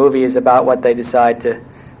 And then the movie is about what they decide to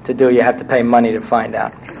do. You have to pay money to find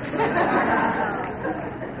out.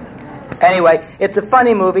 Anyway, it's a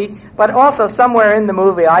funny movie, but also somewhere in the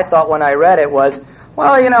movie I thought when I read it was,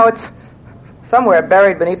 well, it's somewhere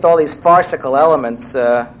buried beneath all these farcical elements.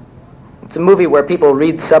 It's a movie where people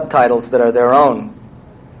read subtitles that are their own,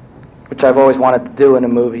 which I've always wanted to do in a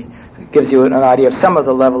movie. It gives you an idea of some of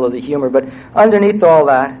the level of the humor, but underneath all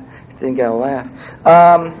that, it didn't get a laugh.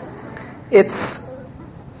 It's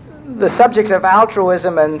the subjects of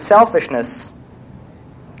altruism and selfishness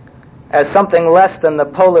as something less than the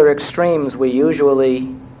polar extremes we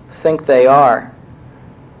usually think they are,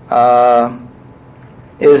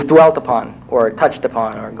 is dwelt upon, or touched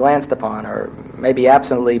upon, or glanced upon, or maybe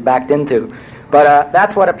absently backed into. But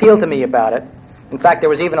that's what appealed to me about it. In fact, there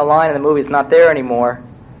was even a line in the movie, it's not there anymore,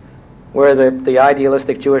 where the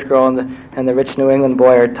idealistic Jewish girl and the rich New England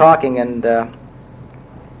boy are talking, and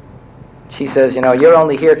she says, you're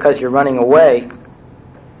only here because you're running away.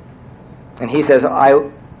 And he says,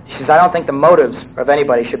 she says, I don't think the motives of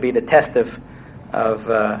anybody should be the test of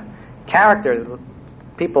characters.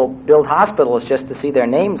 People build hospitals just to see their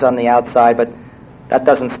names on the outside, but that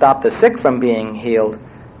doesn't stop the sick from being healed.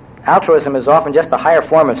 Altruism is often just a higher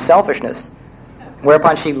form of selfishness.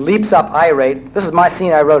 Whereupon she leaps up irate. This is my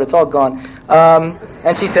scene I wrote. It's all gone.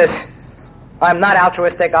 And she says, I'm not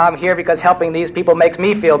altruistic. I'm here because helping these people makes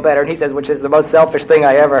me feel better. And he says, which is the most selfish thing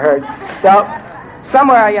I ever heard. So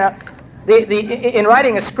somewhere, in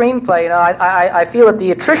writing a screenplay, I feel that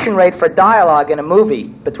the attrition rate for dialogue in a movie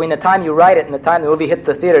between the time you write it and the time the movie hits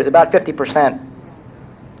the theater is about 50%.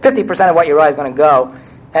 50% of what you write is going to go.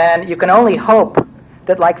 And you can only hope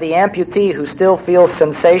that, like the amputee who still feels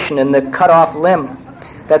sensation in the cut-off limb,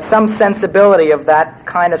 that some sensibility of that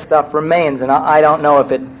kind of stuff remains, and I don't know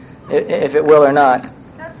if it will or not.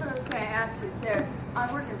 That's what I was going to ask you. Is there,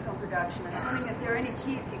 I work in film production. I was wondering if there are any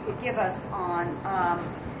keys you could give us on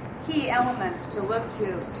key elements to look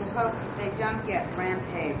to hope that they don't get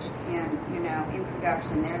rampaged in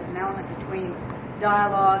production. There's an element between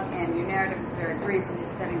dialogue and your narrative is very brief when you're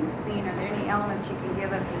setting the scene. Are there any elements you can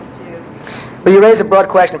give us as to... Well, you raise a broad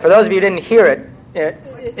question. For those of you who didn't hear it,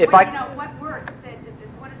 what works?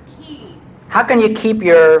 What is key? How can you keep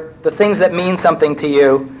the things that mean something to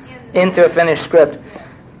you into a finished script?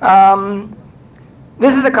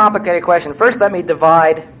 This is a complicated question. First, let me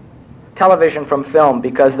divide television from film,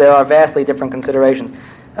 because there are vastly different considerations.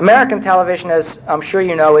 American television, as I'm sure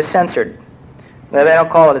you know, is censored. Now, they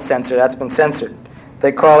don't call it a censor. That's been censored.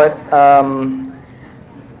 They call it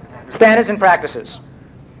standards and practices.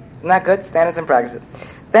 Isn't that good? Standards and practices.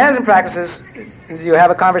 Standards and practices is you have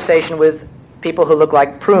a conversation with people who look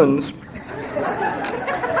like prunes.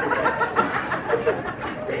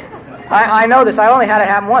 I know this. I only had it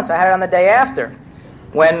happen once. I had it on the day after,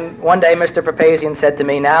 when one day Mr. Papazian said to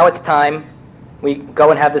me, now it's time we go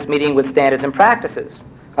and have this meeting with standards and practices.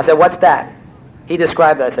 I said, what's that? He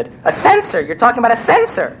described that. I said, a censor. You're talking about a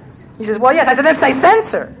censor. He says, well, yes. I said, then say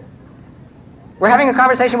censor. We're having a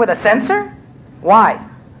conversation with a censor? Why?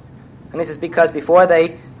 And he says, because before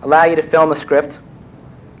they allow you to film a script,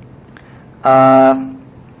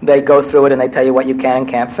 they go through it and they tell you what you can and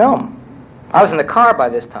can't film. I was in the car by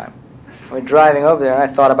this time. We were driving over there, and I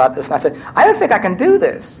thought about this, and I said, I don't think I can do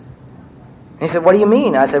this. And he said, what do you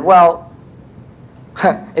mean? I said, well,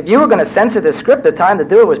 if you were going to censor the script, the time to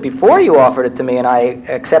do it was before you offered it to me and I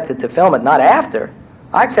accepted to film it, not after.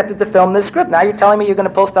 I accepted to film this script. Now you're telling me you're going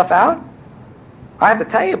to pull stuff out? I have to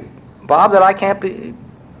tell you, Bob, that I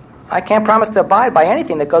can't promise to abide by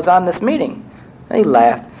anything that goes on in this meeting. And he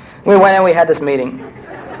laughed. We went and we had this meeting.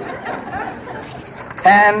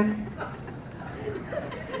 And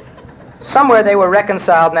somewhere they were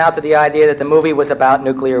reconciled now to the idea that the movie was about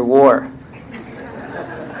nuclear war.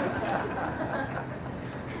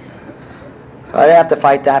 So I didn't have to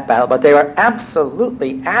fight that battle, but they were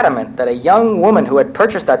absolutely adamant that a young woman who had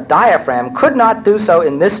purchased a diaphragm could not do so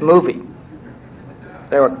in this movie.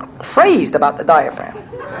 They were crazed about the diaphragm.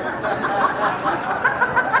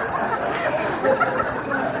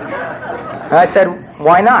 And I said,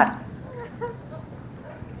 why not?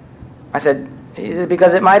 I said,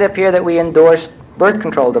 because it might appear that we endorse birth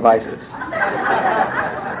control devices.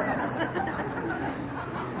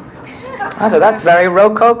 I said, that's very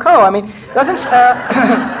rococo. I mean, doesn't...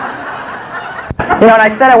 and I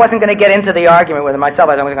said I wasn't going to get into the argument with them myself.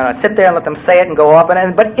 I was going to sit there and let them say it and go off.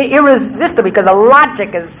 But irresistible, because the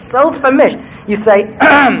logic is so familiar. You say,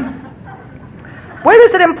 where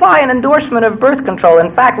does it imply an endorsement of birth control? In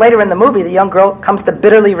fact, later in the movie, the young girl comes to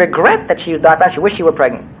bitterly regret that she used diaphragm. She wished she were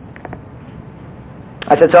pregnant.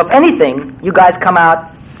 I said, so if anything, you guys come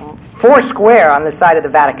out four square on the side of the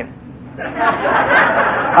Vatican.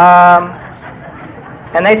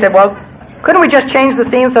 And they said, well, couldn't we just change the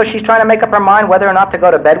scene so she's trying to make up her mind whether or not to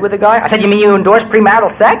go to bed with the guy? I said, you mean you endorse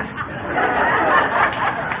premarital sex?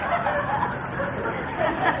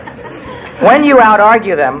 When you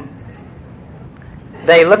out-argue them,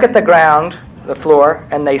 they look at the ground, the floor,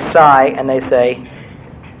 and they sigh, and they say,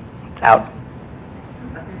 it's out.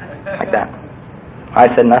 Like that. I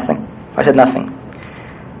said nothing.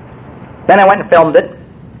 Then I went and filmed it.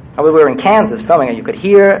 We were in Kansas filming it. You could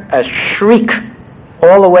hear a shriek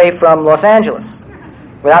all the way from Los Angeles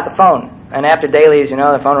without the phone. And after dailies,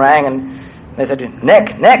 the phone rang and they said,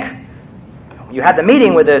 Nick, you had the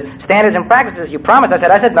meeting with the standards and practices you promised. I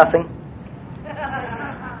said nothing.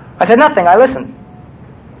 I listened.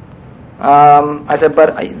 I said,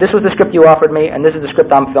 but this was the script you offered me, and this is the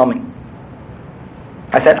script I'm filming.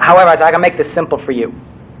 I said, however, I can make this simple for you.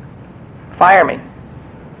 Fire me.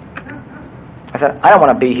 I said, I don't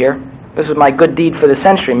want to be here. This is my good deed for the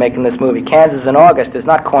century making this movie. Kansas in August is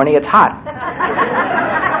not corny, it's hot.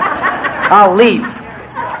 I'll leave.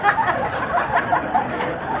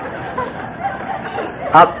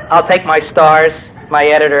 I'll take my stars, my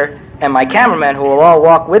editor, and my cameraman who will all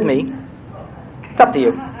walk with me. It's up to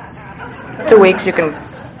you. 2 weeks, you can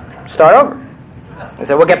start over. I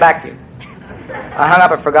said, we'll get back to you. I hung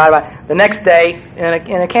up and forgot about it. The next day,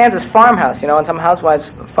 in a Kansas farmhouse, on some housewives'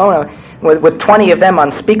 phone, with 20 of them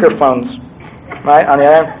on speaker phones, right, on the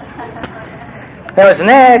other end. There was,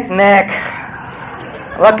 Nick,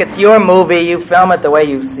 look, it's your movie, you film it the way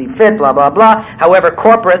you see fit, blah, blah, blah. However,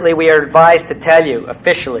 corporately, we are advised to tell you,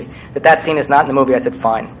 officially, that scene is not in the movie. I said,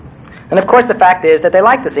 fine. And of course, the fact is that they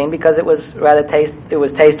liked the scene because it was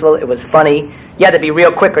tasteful, it was funny. You had to be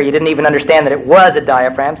real quick or you didn't even understand that it was a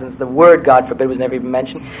diaphragm, since the word, God forbid, was never even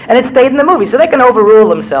mentioned. And it stayed in the movie, so they can overrule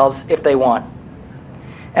themselves if they want.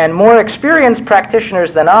 And more experienced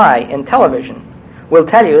practitioners than I in television will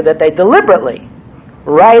tell you that they deliberately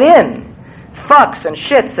write in fucks and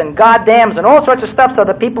shits and goddams and all sorts of stuff so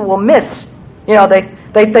that people will miss.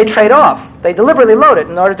 They trade off. They deliberately load it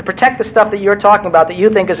in order to protect the stuff that you're talking about that you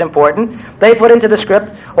think is important. They put into the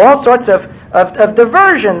script all sorts of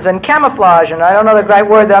diversions and camouflage, and I don't know the right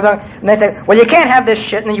word. And they say, well, you can't have this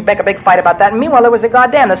shit, and then you make a big fight about that. And meanwhile, there was a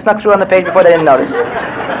goddamn that snuck through on the page before they didn't notice.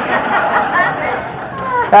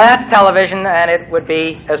 Now, that's television, and it would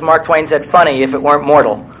be, as Mark Twain said, funny if it weren't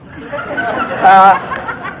mortal.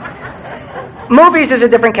 Movies is a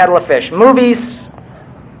different kettle of fish. Movies,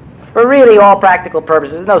 for really all practical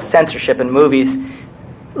purposes, there's no censorship in movies.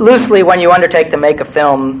 Loosely, when you undertake to make a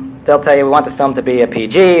film, they'll tell you we want this film to be a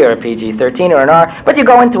PG or a PG-13 or an R, but you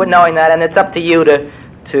go into it knowing that, and it's up to you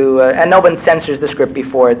to and no one censors the script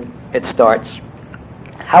before it starts.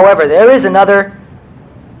 However, there is another,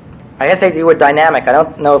 I guess they do the word dynamic. I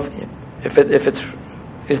don't know if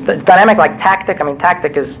it's dynamic like tactic. I mean,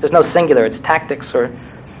 tactic is, there's no singular, it's tactics or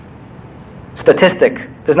statistic.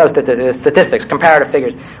 There's no statistics, comparative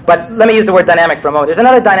figures. But let me use the word dynamic for a moment. There's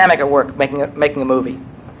another dynamic at work making a movie.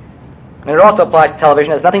 And it also applies to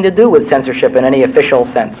television. It has nothing to do with censorship in any official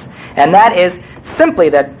sense. And that is simply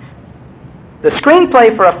that the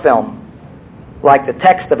screenplay for a film, like the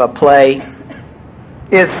text of a play,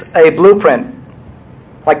 is a blueprint,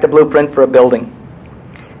 like the blueprint for a building.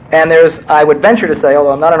 And there's, I would venture to say,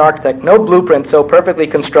 although I'm not an architect, no blueprint so perfectly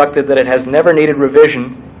constructed that it has never needed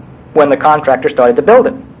revision when the contractor started to build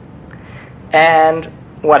it. And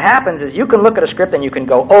what happens is you can look at a script and you can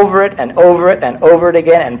go over it and over it and over it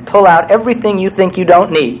again and pull out everything you think you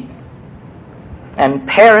don't need and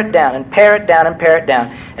pare it down and pare it down and pare it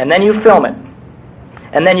down. And then you film it.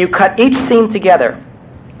 And then you cut each scene together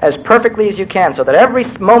as perfectly as you can so that every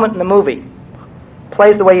moment in the movie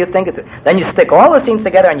plays the way you think it to. Then you stick all the scenes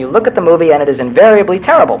together and you look at the movie and it is invariably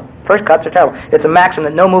terrible. First cuts are terrible. It's a maxim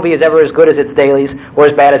that no movie is ever as good as its dailies or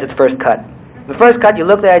as bad as its first cut. The first cut, you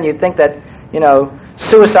look there and you think that,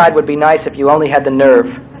 suicide would be nice if you only had the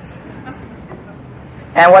nerve.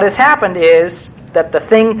 And what has happened is that the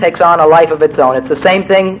thing takes on a life of its own. It's the same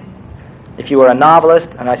thing if you were a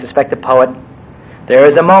novelist, and I suspect a poet. There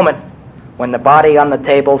is a moment when the body on the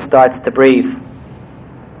table starts to breathe.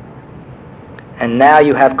 And now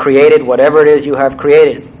you have created whatever it is you have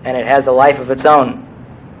created, and it has a life of its own.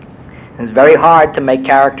 And it's very hard to make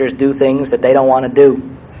characters do things that they don't want to do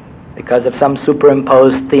because of some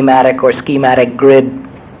superimposed thematic or schematic grid.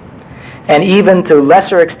 And even to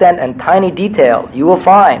lesser extent and tiny detail, you will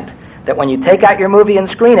find that when you take out your movie and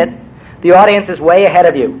screen it, the audience is way ahead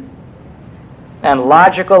of you. And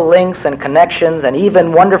logical links and connections and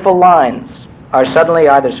even wonderful lines are suddenly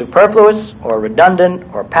either superfluous or redundant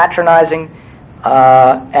or patronizing,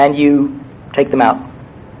 and you take them out.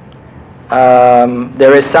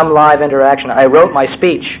 There is some live interaction. I wrote my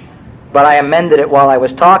speech, but I amended it while I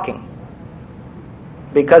was talking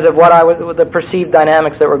because of the perceived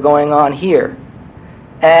dynamics that were going on here.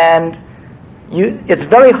 And it's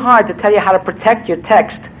very hard to tell you how to protect your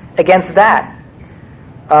text against that.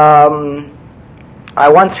 I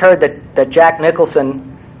once heard that Jack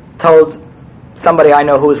Nicholson told somebody I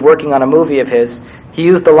know who was working on a movie of his, he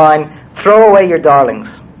used the line, "Throw away your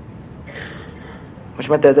darlings," which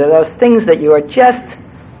meant that there are those things that you are just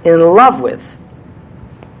in love with,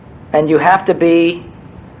 and you have to be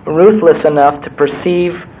ruthless enough to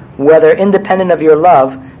perceive whether, independent of your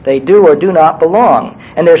love, they do or do not belong.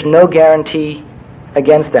 And there's no guarantee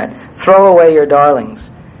against that. Throw away your darlings.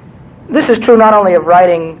 This is true not only of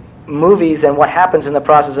writing movies and what happens in the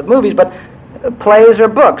process of movies, but plays or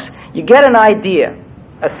books. You get an idea,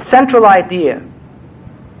 a central idea.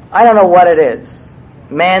 I don't know what it is.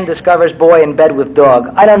 man discovers boy in bed with dog.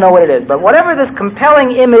 I don't know what it is, but whatever this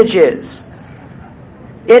compelling image is,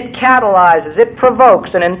 it catalyzes, it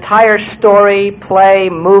provokes an entire story, play,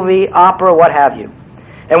 movie, opera, what have you.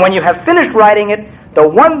 And when you have finished writing it, the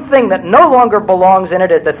one thing that no longer belongs in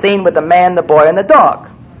it is the scene with the man, the boy, and the dog.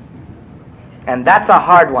 And that's a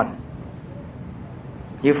hard one.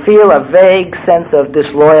 You feel a vague sense of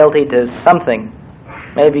disloyalty to something,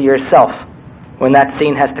 maybe yourself, when that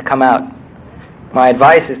scene has to come out. My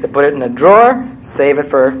advice is to put it in a drawer, save it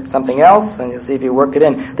for something else, and you'll see if you work it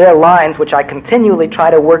in. There are lines which I continually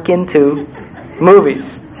try to work into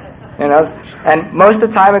movies, and most of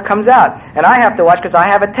the time it comes out. And I have to watch because I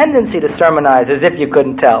have a tendency to sermonize, as if you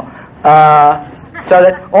couldn't tell. So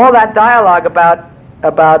that all that dialogue about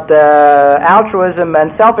altruism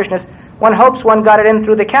and selfishness, one hopes one got it in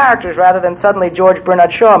through the characters rather than suddenly George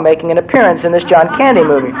Bernard Shaw making an appearance in this John Candy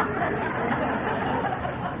movie. I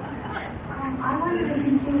wanted to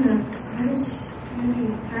continue the British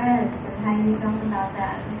movie Threads and how you felt about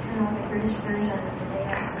that. It's kind of like a British version of The Day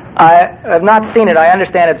After. I have not seen it. I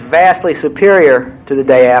understand it's vastly superior to The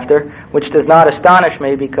Day After, which does not astonish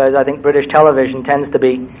me because I think British television tends to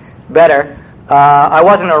be better. I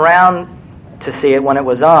wasn't around to see it when it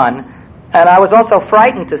was on, and I was also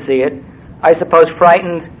frightened to see it. I suppose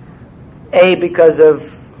frightened, A, because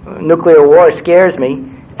of nuclear war scares me,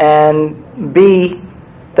 and B,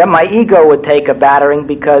 that my ego would take a battering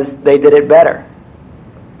because they did it better.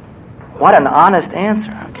 What an honest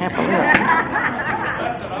answer. I can't believe it.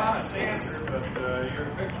 That's an honest answer, but your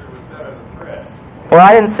picture was better than Fred. Well,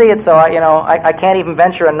 I didn't see it, so I can't even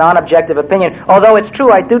venture a non-objective opinion. Although it's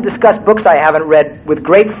true, I do discuss books I haven't read with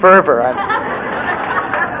great fervor.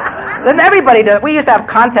 Then everybody does. We used to have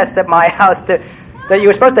contests at my house that you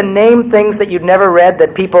were supposed to name things that you'd never read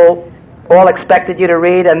that people all expected you to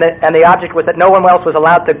read, and the object was that no one else was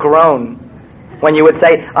allowed to groan when you would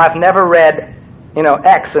say, "I've never read,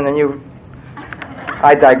 X," and then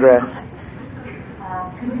I digress.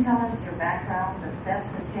 Could you tell us your background, the steps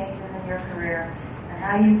and changes in your career, and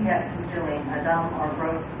how you kept from doing a dumb or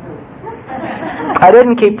gross move? I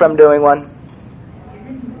didn't keep from doing one.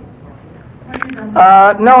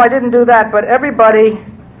 No, I didn't do that, but everybody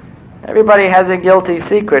has a guilty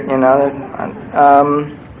secret,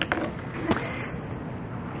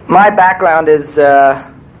 My background is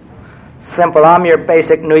simple. I'm your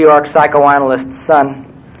basic New York psychoanalyst son.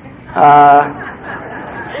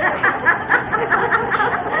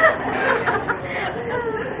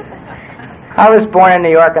 I was born in New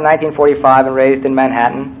York in 1945 and raised in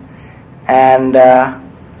Manhattan, and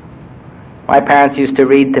my parents used to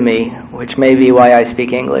read to me, which may be why I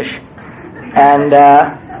speak English. And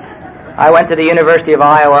I went to the University of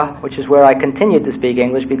Iowa, which is where I continued to speak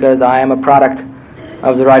English because I am a product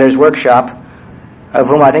of the Writers' Workshop, of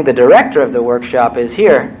whom I think the director of the workshop is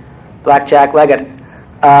here, Black Jack Leggett.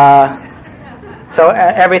 So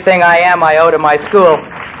everything I am, I owe to my school,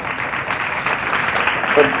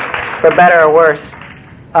 for better or worse.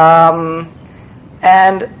 And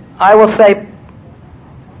I will say,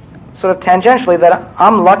 sort of tangentially, that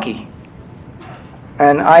I'm lucky,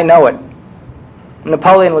 and I know it.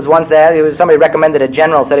 Napoleon was once asked, somebody recommended a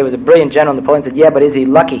general, said he was a brilliant general. Napoleon said, "Yeah, but is he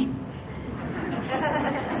lucky?"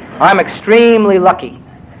 I'm extremely lucky,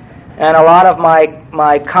 and a lot of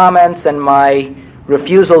my comments and my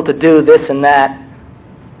refusal to do this and that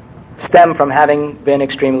stem from having been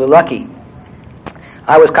extremely lucky.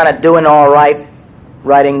 I was kind of doing all right,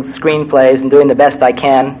 writing screenplays and doing the best I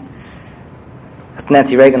can. That's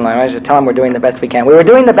Nancy Reagan line. I should tell him we're doing the best we can. We were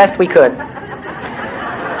doing the best we could.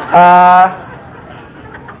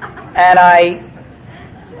 And I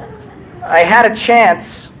had a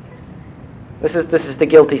chance. This is the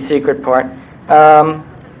guilty secret part. I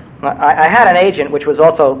had an agent, which was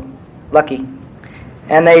also lucky,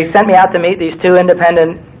 and they sent me out to meet these two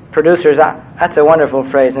independent producers. That's a wonderful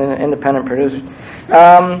phrase, independent producers,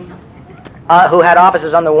 who had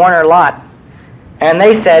offices on the Warner lot, and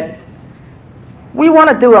they said, "We want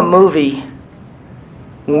to do a movie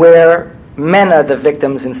where men are the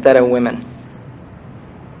victims instead of women."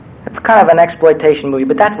 It's kind of an exploitation movie,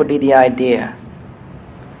 but that would be the idea.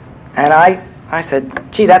 And I said,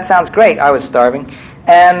 "Gee, that sounds great." I was starving,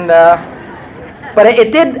 and but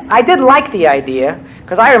I did like the idea,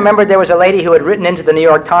 because I remembered there was a lady who had written into the New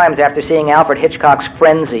York Times after seeing Alfred Hitchcock's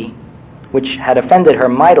Frenzy, which had offended her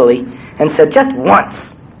mightily, and said, "Just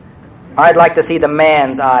once, I'd like to see the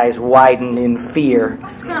man's eyes widen in fear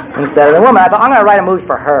instead of the woman." I thought, I'm going to write a movie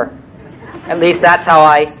for her. At least that's how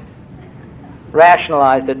I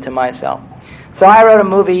rationalized it to myself. So I wrote a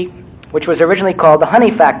movie which was originally called The Honey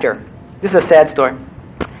Factor. This is a sad story.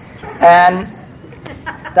 And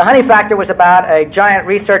The Honey Factor was about a giant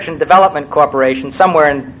research and development corporation somewhere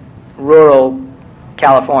in rural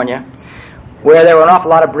California, where there were an awful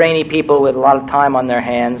lot of brainy people with a lot of time on their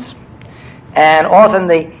hands. And all of a sudden,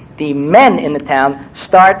 the men in the town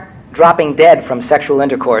start dropping dead from sexual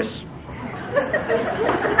intercourse.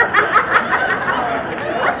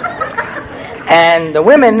 And the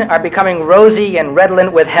women are becoming rosy and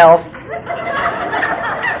redolent with health.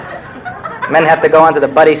 Men have to go onto the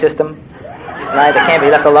buddy system. Right? They can't be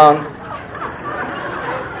left alone.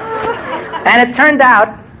 And it turned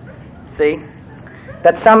out,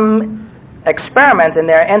 that some experiment in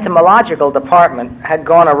their entomological department had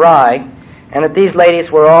gone awry, and that these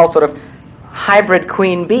ladies were all sort of hybrid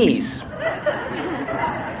queen bees.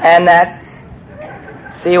 And that,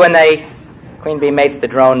 when queen bee mates, the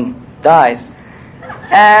drone dies.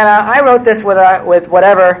 And I wrote this with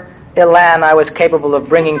whatever elan I was capable of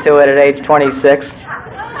bringing to it at age 26,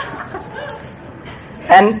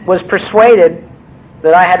 and was persuaded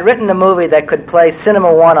that I had written a movie that could play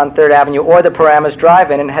Cinema One on 3rd Avenue or the Paramus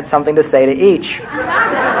Drive-In and had something to say to each.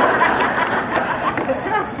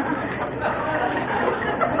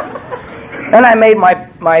 Then I made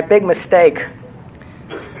my big mistake.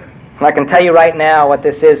 And I can tell you right now what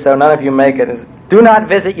this is, so none of you make it. Is do not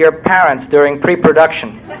visit your parents during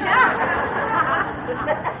pre-production.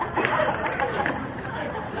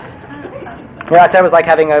 I said it was like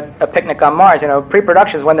having a picnic on Mars.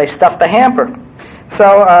 Pre-production is when they stuff the hamper.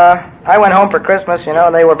 So I went home for Christmas,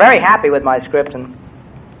 and they were very happy with my script. And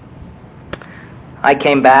I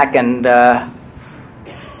came back and I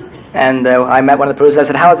met one of the producers. I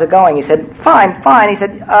said, "How's it going?" He said, Fine. He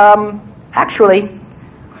said, "Actually,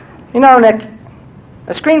 Nick,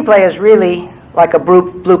 a screenplay is really like a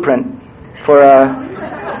blueprint for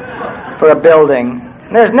a building.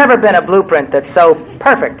 There's never been a blueprint that's so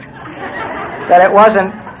perfect that it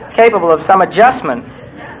wasn't capable of some adjustment."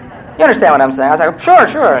 You understand what I'm saying? I was like, "Sure."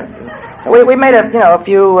 So we made a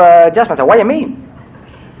few adjustments. I said, "What do you mean?"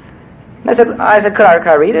 And I said, "Could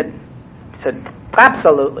I read it?" He said,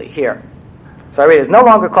 "Absolutely. Here." So I read it. It's no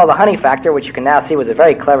longer called The Honey Factor, which you can now see was a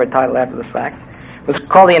very clever title after the fact. It was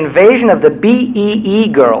called The Invasion of the BEE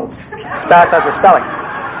Girls. Spouts out the spelling.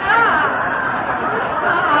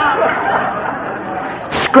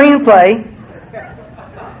 Screenplay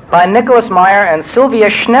by Nicholas Meyer and Sylvia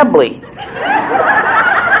Schneble.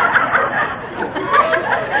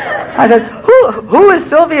 I said, who is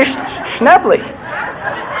Sylvia Schneble?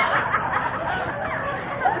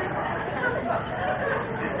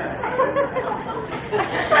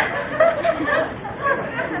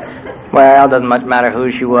 Well, it doesn't much matter who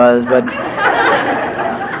she was, but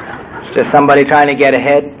it's just somebody trying to get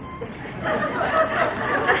ahead.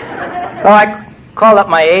 So I called up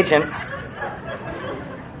my agent,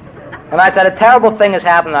 and I said, "A terrible thing has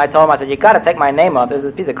happened." And I told him, I said, "You got to take my name off. This is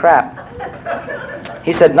a piece of crap."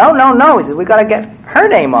 He said, No. He said, "We got to get her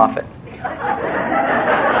name off it."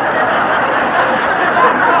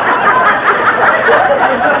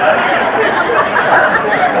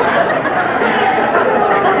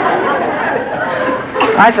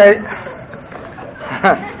 I said,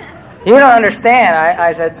 "You don't understand."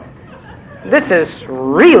 I said, "This is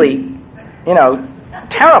really,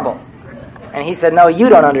 terrible." And he said, "No, you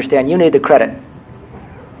don't understand. You need the credit."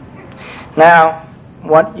 Now,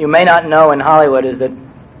 what you may not know in Hollywood is that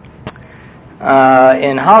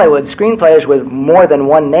in Hollywood, screenplays with more than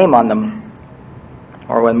one name on them,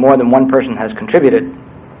 or when more than one person has contributed.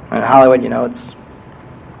 In Hollywood,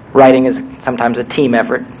 writing is sometimes a team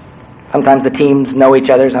effort. Sometimes the teams know each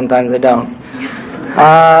other, sometimes they don't.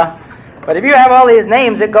 But if you have all these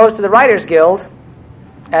names, it goes to the Writers Guild,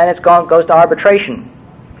 and it goes to arbitration.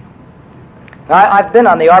 I've been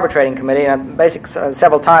on the arbitrating committee, and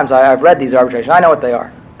several times I've read these arbitrations. I know what they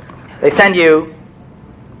are. They send you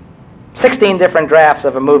 16 different drafts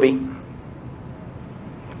of a movie.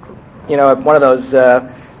 One of those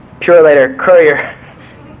Purelator courier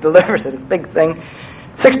delivers it, this big thing.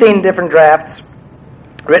 16 different drafts,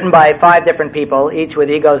 written by 5 different people, each with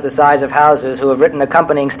egos the size of houses, who have written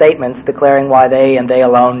accompanying statements declaring why they and they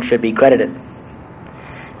alone should be credited.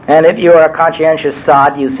 And if you are a conscientious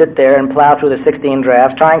sod, you sit there and plow through the 16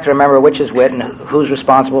 drafts, trying to remember which is which and who's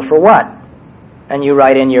responsible for what. And you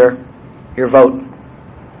write in your vote.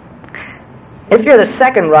 If you're the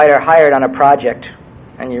second writer hired on a project,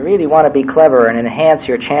 and you really want to be clever and enhance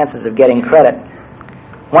your chances of getting credit,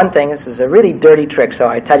 one thing, this is a really dirty trick, so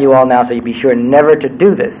I tell you all now so you be sure never to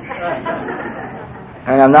do this.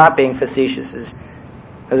 And I'm not being facetious,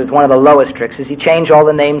 because it's one of the lowest tricks, is you change all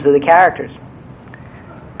the names of the characters.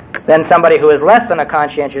 Then somebody who is less than a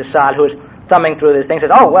conscientious sod, who is thumbing through this thing,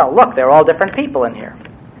 says, "Oh, well, look, they're all different people in here."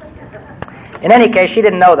 In any case, she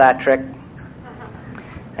didn't know that trick.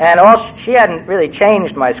 And she hadn't really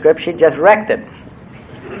changed my script, she just wrecked it.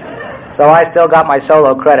 So I still got my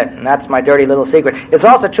solo credit, and that's my dirty little secret. It's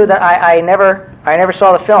also true that I never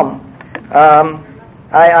saw the film.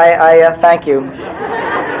 I thank you.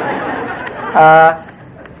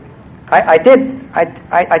 I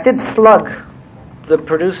did slug the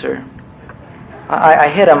producer. I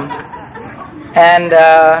hit him, and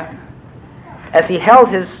as he held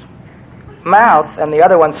his mouth and the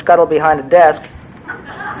other one scuttled behind a desk,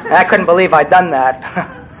 and I couldn't believe I'd done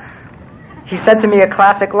that. He said to me a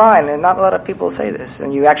classic line, and not a lot of people say this,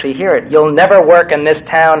 and you actually hear it: "You'll never work in this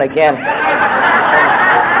town again."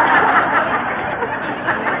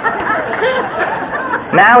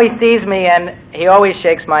 Now he sees me, and he always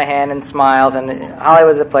shakes my hand and smiles, and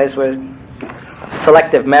Hollywood's a place with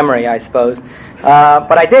selective memory, I suppose.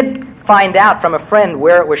 But I did find out from a friend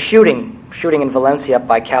where it was shooting in Valencia up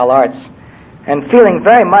by Cal Arts, and feeling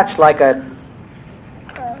very much like an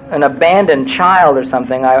abandoned child or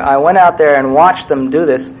something, I went out there and watched them do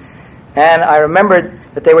this, and I remembered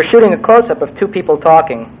that they were shooting a close-up of two people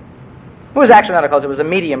talking. It was actually not a close-up, it was a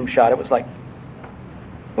medium shot. It was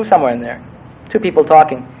somewhere in there. Two people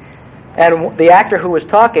talking. And the actor who was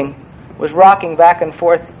talking was rocking back and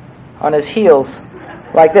forth on his heels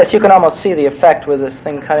like this. You can almost see the effect with this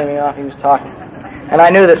thing cutting me off. He was talking. And I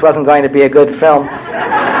knew this wasn't going to be a good film.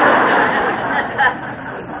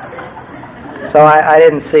 So I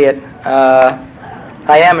didn't see it. I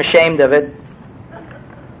am ashamed of it.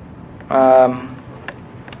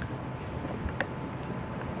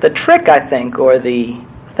 The trick, I think, or the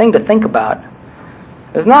thing to think about,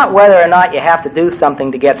 is not whether or not you have to do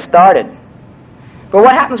something to get started, but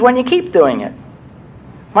what happens when you keep doing it.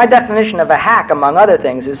 My definition of a hack, among other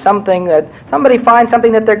things, is something that somebody finds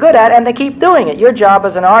something that they're good at and they keep doing it. Your job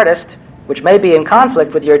as an artist, which may be in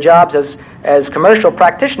conflict with your jobs as commercial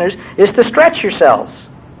practitioners, is to stretch yourselves.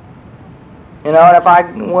 You know, and if I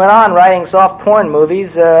went on writing soft porn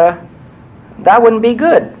movies, that wouldn't be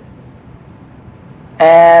good.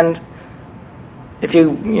 And if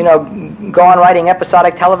you go on writing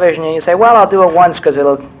episodic television and you say, well, I'll do it once because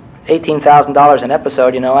it'll $18,000 an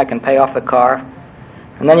episode, I can pay off the car.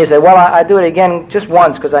 And then you say, well, I do it again just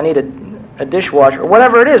once because I need a dishwasher, or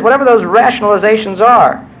whatever it is, whatever those rationalizations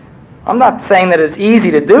are. I'm not saying that it's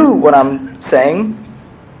easy to do what I'm saying,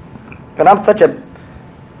 but I'm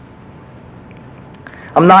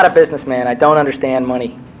not a businessman. I don't understand money,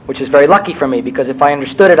 which is very lucky for me, because if I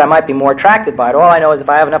understood it, I might be more attracted by it. All I know is if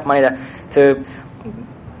I have enough money to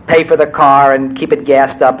pay for the car and keep it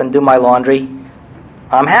gassed up and do my laundry,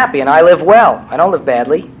 I'm happy and I live well. I don't live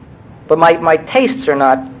badly. But my tastes are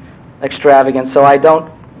not extravagant, so I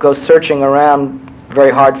don't go searching around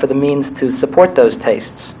very hard for the means to support those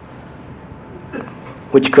tastes,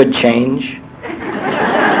 which could change.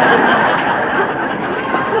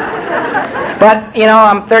 But,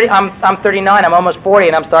 I'm 39, I'm almost 40,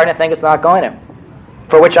 and I'm starting to think it's not going to,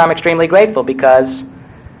 for which I'm extremely grateful, because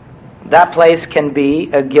that place can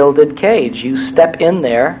be a gilded cage. You step in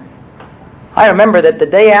there. I remember that the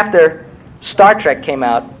day after Star Trek came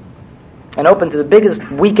out and opened to the biggest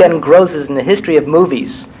weekend grosses in the history of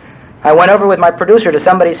movies, I went over with my producer to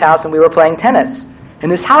somebody's house and we were playing tennis. And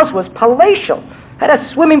this house was palatial. Had a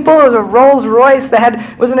swimming pool, it was a Rolls Royce,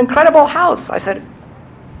 it was an incredible house. I said,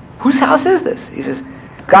 whose house is this? He says,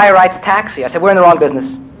 guy who writes Taxi. I said, we're in the wrong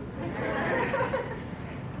business.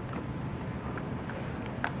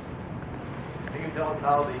 Can you tell us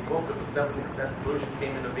how the book of the 70% Solution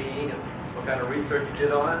came into being and what kind of research you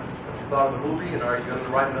did on it, what you thought of the movie, and are you going to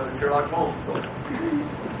write another Sherlock Holmes book?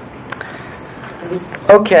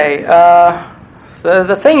 Okay,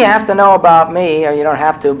 the thing you have to know about me, or you don't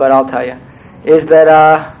have to, but I'll tell you, is that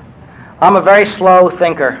I'm a very slow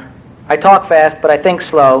thinker. I talk fast, but I think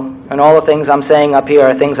slow, and all the things I'm saying up here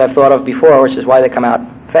are things I've thought of before, which is why they come out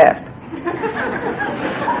fast.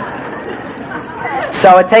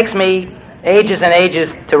 So it takes me ages and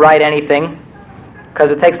ages to write anything,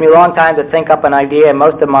 because it takes me a long time to think up an idea, and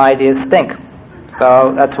most of my ideas stink.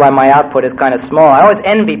 So that's why my output is kind of small. I always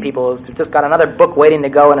envy people who've just got another book waiting to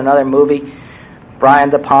go and another movie. Brian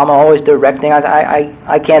De Palma always directing.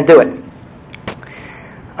 I can't do it.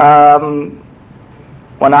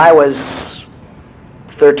 When I was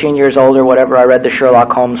 13 years old or whatever, I read the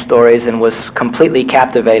Sherlock Holmes stories and was completely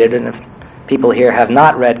captivated. And if people here have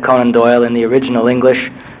not read Conan Doyle in the original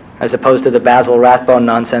English, as opposed to the Basil Rathbone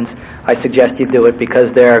nonsense, I suggest you do it,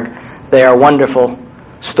 because they are wonderful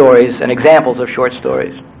stories and examples of short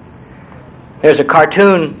stories. There's a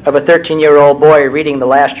cartoon of a 13-year-old boy reading the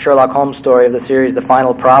last Sherlock Holmes story of the series, The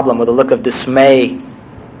Final Problem, with a look of dismay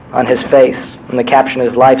on his face, and the caption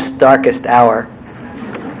is Life's Darkest Hour.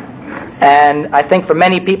 And I think for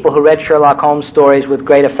many people who read Sherlock Holmes stories with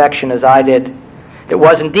great affection as I did, it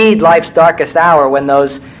was indeed life's darkest hour when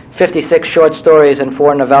those 56 short stories and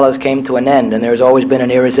 4 novellas came to an end, and there's always been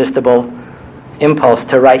an irresistible impulse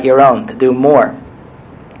to write your own, to do more.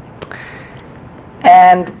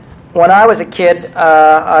 And when I was a kid,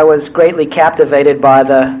 I was greatly captivated by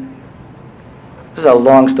this is a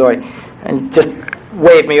long story, and just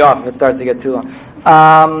wave me off if it starts to get too long.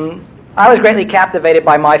 I was greatly captivated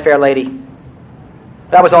by My Fair Lady.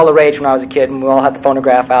 That was all the rage when I was a kid, and we all had the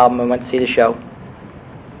phonograph album and went to see the show.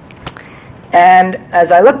 And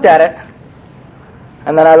as I looked at it,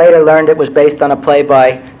 and then I later learned it was based on a play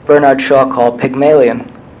by Bernard Shaw called Pygmalion.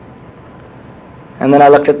 And then I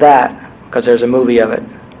looked at that, because there's a movie of it.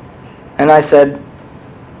 And I said,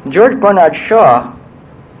 George Bernard Shaw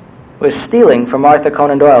was stealing from Arthur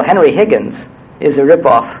Conan Doyle. Henry Higgins is a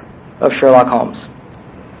ripoff of Sherlock Holmes.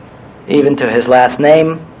 Even to his last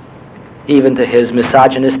name, even to his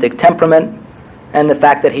misogynistic temperament, and the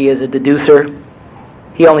fact that he is a deducer.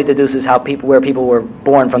 He only deduces where people were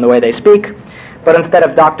born from the way they speak. But instead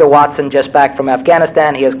of Dr. Watson just back from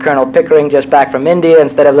Afghanistan, he has Colonel Pickering just back from India.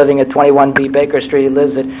 Instead of living at 21B Baker Street, he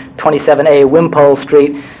lives at 27A Wimpole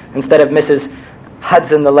Street. Instead of Mrs.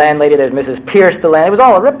 Hudson, the landlady, there's Mrs. Pierce, the landlady. It was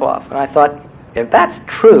all a ripoff. And I thought, if that's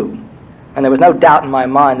true, and there was no doubt in my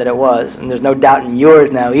mind that it was, and there's no doubt in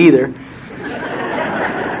yours now either.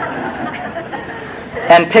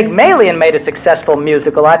 And Pygmalion made a successful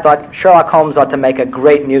musical. I thought Sherlock Holmes ought to make a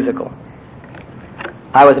great musical.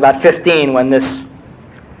 I was about 15 when this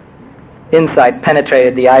insight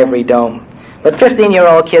penetrated the ivory dome. But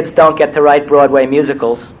 15-year-old kids don't get to write Broadway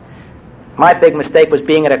musicals. My big mistake was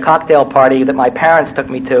being at a cocktail party that my parents took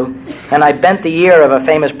me to, and I bent the ear of a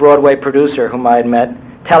famous Broadway producer whom I had met,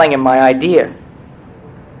 telling him my idea.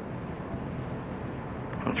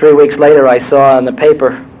 And 3 weeks later, I saw in the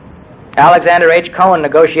paper Alexander H. Cohen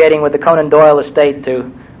negotiating with the Conan Doyle estate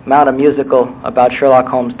to mount a musical about Sherlock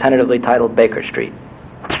Holmes tentatively titled Baker Street.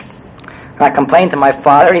 And I complained to my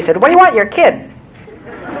father. He said, "What do you want your kid?"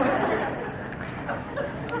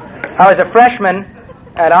 I was a freshman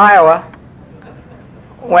at Iowa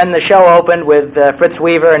when the show opened with Fritz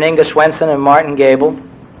Weaver and Inga Swenson and Martin Gable.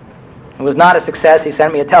 It was not a success. He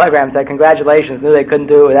sent me a telegram and said, "Congratulations, knew they couldn't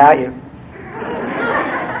do it without you."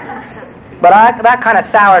 But that kind of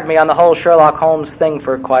soured me on the whole Sherlock Holmes thing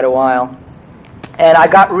for quite a while. And I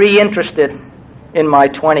got reinterested in my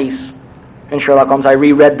 20s in Sherlock Holmes. I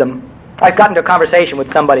reread them. I got into a conversation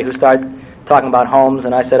with somebody who started talking about Holmes,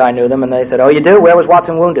 and I said I knew them, and they said, "Oh, you do? Where was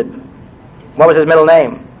Watson wounded? What was his middle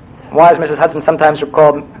name? Why is Mrs. Hudson sometimes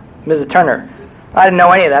called Mrs. Turner?" I didn't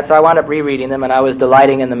know any of that, so I wound up rereading them, and I was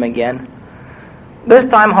delighting in them again. This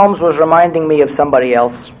time Holmes was reminding me of somebody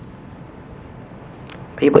else.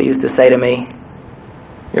 People used to say to me,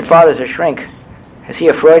 "Your father's a shrink. Is he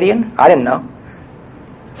a Freudian?" I didn't know.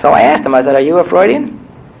 So I asked him, I said, "Are you a Freudian?"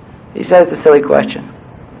 He said, "It's a silly question."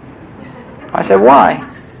 I said, "Why?"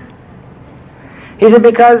 He said,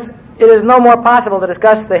 "Because it is no more possible to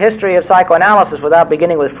discuss the history of psychoanalysis without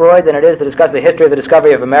beginning with Freud than it is to discuss the history of the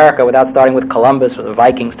discovery of America without starting with Columbus or the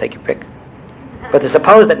Vikings, take your pick. But to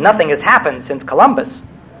suppose that nothing has happened since Columbus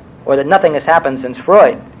or that nothing has happened since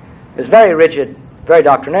Freud is very rigid, very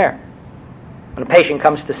doctrinaire. When a patient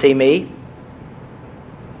comes to see me,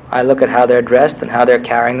 I look at how they're dressed and how they're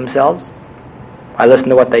carrying themselves. I listen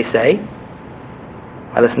to what they say.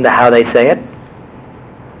 I listen to how they say it.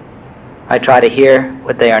 I try to hear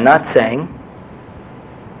what they are not saying,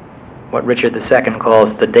 what Richard II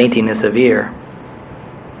calls the daintiness of ear.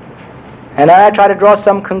 And then I try to draw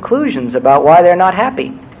some conclusions about why they're not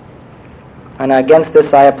happy. And against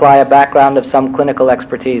this I apply a background of some clinical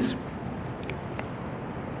expertise.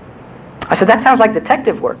 I said, "That sounds like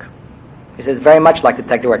detective work." He says, "Very much like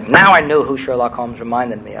detective work." Now I knew who Sherlock Holmes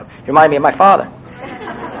reminded me of. He reminded me of my father.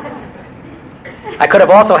 I could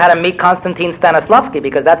have also had him meet Konstantin Stanislavski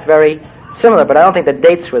because that's very similar, but I don't think the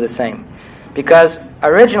dates were the same. Because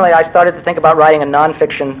originally I started to think about writing a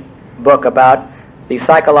nonfiction book about the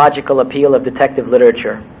psychological appeal of detective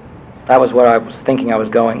literature. That was where I was thinking I was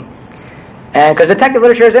going. And because detective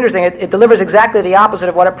literature is interesting, it delivers exactly the opposite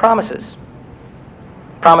of what it promises.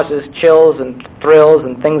 Promises chills and thrills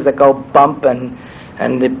and things that go bump and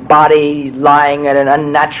the body lying at an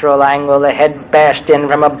unnatural angle, the head bashed in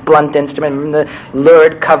from a blunt instrument, the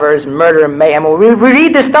lurid covers, murder, mayhem. We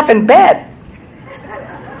read this stuff in bed.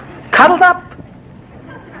 Cuddled up.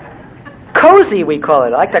 Cozy, we call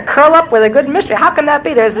it. I like to curl up with a good mystery. How can that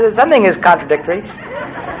be? There's something is contradictory.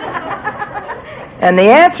 And the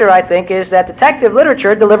answer, I think, is that detective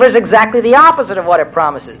literature delivers exactly the opposite of what it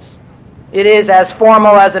promises. It is as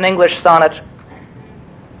formal as an English sonnet,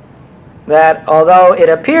 that although it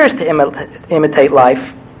appears to imitate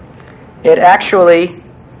life, it actually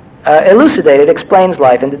elucidates, it explains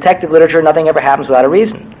life. In detective literature, nothing ever happens without a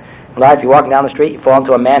reason. In life, you're walking down the street, you fall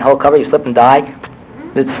into a manhole cover, you slip and die.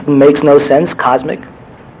 It makes no sense, cosmic.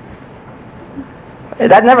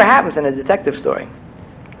 That never happens in a detective story.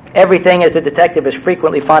 Everything, as the detective is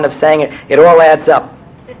frequently fond of saying, it all adds up.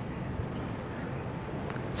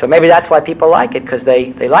 So maybe that's why people like it, because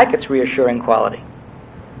they like its reassuring quality.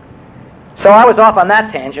 So I was off on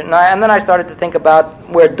that tangent, and then I started to think about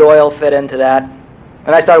where Doyle fit into that.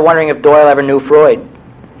 And I started wondering if Doyle ever knew Freud.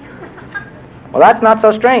 Well, that's not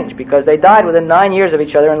so strange, because they died within 9 years of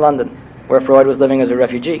each other in London, where Freud was living as a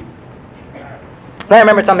refugee. Then I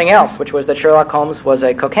remembered something else, which was that Sherlock Holmes was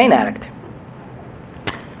a cocaine addict.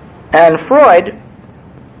 And Freud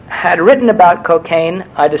had written about cocaine,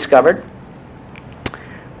 I discovered,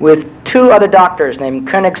 with two other doctors named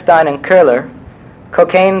Königstein and Köhler,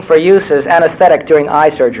 cocaine for use as anesthetic during eye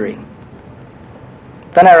surgery.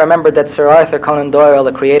 Then I remembered that Sir Arthur Conan Doyle,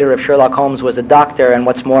 the creator of Sherlock Holmes, was a doctor and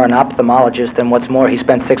what's more, an ophthalmologist, and what's more, he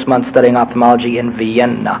spent 6 months studying ophthalmology in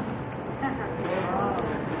Vienna.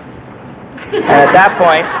 And at that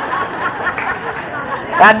point,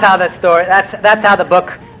 that's how the story, that's how the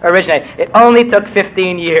book originated. It only took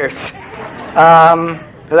 15 years,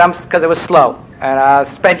 because it was slow, and I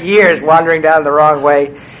spent years wandering down the wrong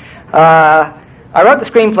way. I wrote the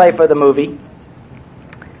screenplay for the movie,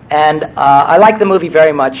 and I liked the movie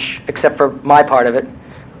very much, except for my part of it,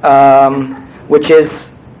 which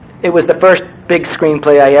is, it was the first big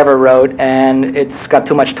screenplay I ever wrote, and it's got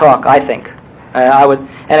too much talk, I think.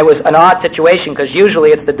 And it was an odd situation, because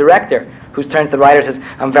usually it's the director who turns to the writer and says,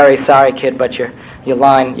 "I'm very sorry, kid, but your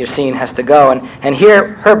line, your scene has to go." And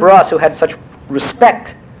here, Herb Ross, who had such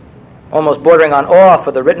respect, almost bordering on awe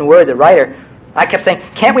for the written word, the writer, I kept saying,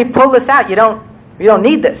 "Can't we pull this out? You don't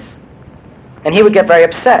need this." And he would get very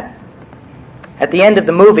upset. At the end of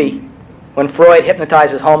the movie, when Freud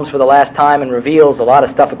hypnotizes Holmes for the last time and reveals a lot of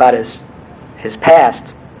stuff about his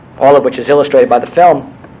past, all of which is illustrated by the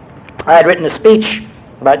film, I had written a speech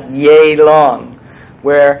about yay long,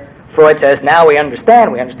 where Freud says, now we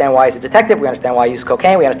understand why he's a detective, we understand why he uses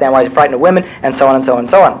cocaine, we understand why he's frightened of women, and so on and so on and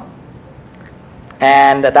so on.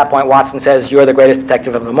 And at that point, Watson says, "You're the greatest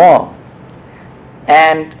detective of them all."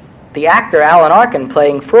 And the actor, Alan Arkin,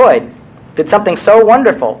 playing Freud, did something so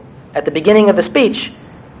wonderful at the beginning of the speech.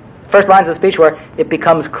 First lines of the speech were, "It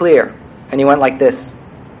becomes clear." And he went like this.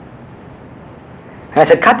 And I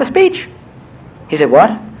said, "Cut the speech." He said,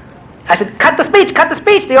 "What?" I said, "Cut the speech, cut the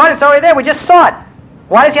speech. The audience is already there. We just saw it.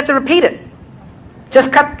 Why does he have to repeat it?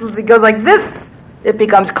 Just cut." It goes like this. "It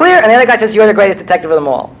becomes clear." And the other guy says, "You're the greatest detective of them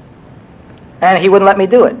all." And he wouldn't let me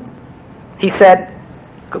do it. He said,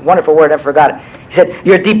 wonderful word, I forgot it. He said,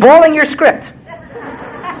 "You're deballing your script."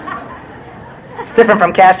 It's different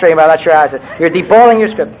from castrating, but I'm not sure how I said. "You're deballing your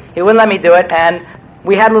script." He wouldn't let me do it, and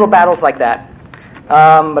we had little battles like that.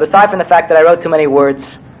 But aside from the fact that I wrote too many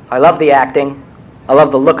words, I love the acting. I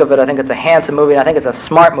love the look of it. I think it's a handsome movie, and I think it's a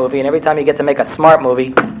smart movie. And every time you get to make a smart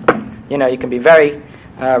movie, you can be very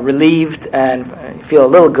relieved and feel a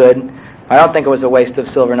little good. I don't think it was a waste of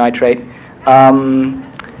silver nitrate.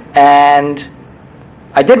 And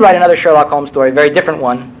I did write another Sherlock Holmes story, a very different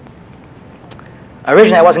one.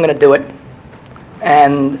 Originally, I wasn't going to do it.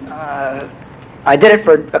 And I did it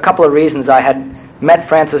for a couple of reasons. I had met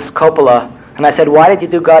Francis Coppola, and I said, "Why did you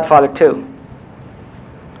do Godfather 2?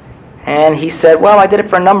 And he said, "Well, I did it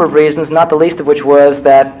for a number of reasons, not the least of which was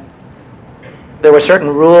that there were certain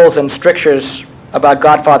rules and strictures about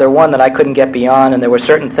Godfather 1 that I couldn't get beyond, and there were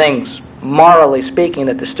certain things, morally speaking,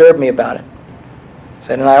 that disturbed me about it." He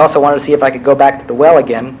said, "And I also wanted to see if I could go back to the well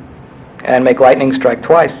again and make lightning strike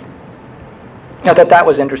twice." I thought that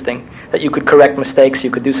was interesting, that you could correct mistakes, you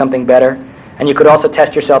could do something better, and you could also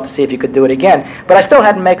test yourself to see if you could do it again. But I still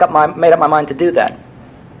hadn't made up my mind to do that.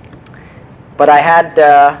 But I had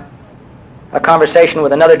a conversation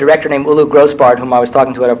with another director named Ulu Grossbard, whom I was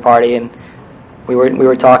talking to at a party, and we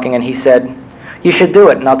were talking, and he said, "You should do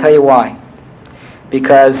it," and I'll tell you why.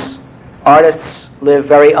 Because artists live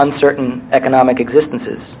very uncertain economic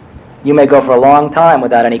existences. You may go for a long time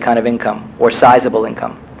without any kind of income, or sizable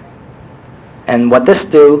income. And what this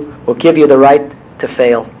do will give you the right to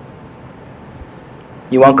fail.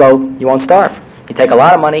 You won't starve. You take a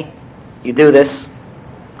lot of money, you do this.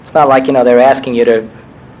 It's not like, they're asking you to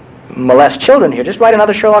molest children here. Just write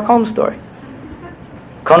another Sherlock Holmes story.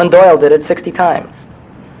 Conan Doyle did it 60 times.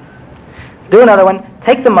 Do another one,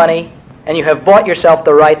 take the money, and you have bought yourself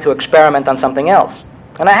the right to experiment on something else.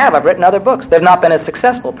 And I have. I've written other books. They've not been as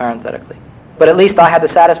successful, parenthetically. But at least I had the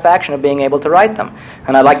satisfaction of being able to write them.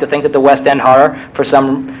 And I'd like to think that the West End horror, for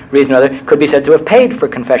some reason or other, could be said to have paid for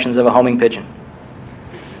Confessions of a Homing Pigeon.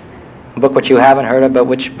 A book which you haven't heard of, but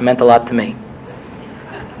which meant a lot to me.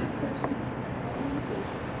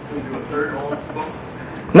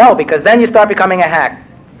 No, because then you start becoming a hack.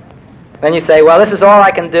 Then you say, well, this is all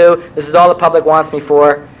I can do, this is all the public wants me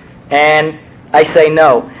for, and I say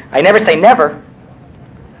no. I never say never,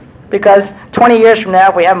 because 20 years from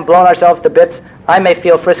now, if we haven't blown ourselves to bits, I may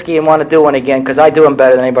feel frisky and want to do one again, because I do them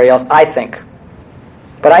better than anybody else, I think.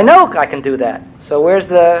 But I know I can do that. So where's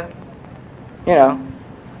the,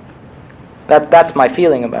 that's my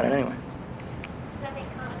feeling about it anyway.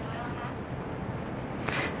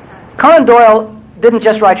 Conan Doyle didn't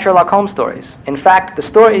just write Sherlock Holmes stories. In fact, the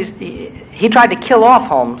stories, he tried to kill off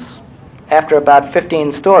Holmes after about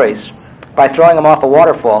 15 stories by throwing him off a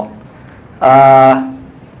waterfall.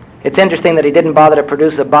 It's interesting that he didn't bother to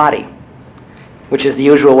produce a body, which is the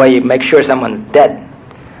usual way you make sure someone's dead.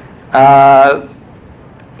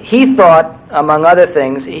 He thought, among other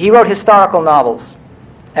things, he wrote historical novels,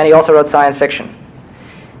 and he also wrote science fiction.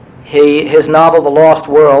 His novel, The Lost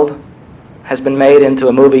World, has been made into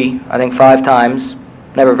a movie, I think 5 times,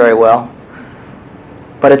 never very well.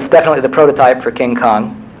 But it's definitely the prototype for King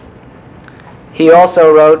Kong. He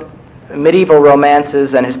also wrote medieval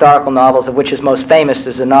romances and historical novels, of which his most famous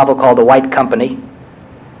is a novel called The White Company,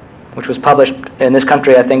 which was published in this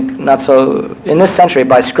country, I think, in this century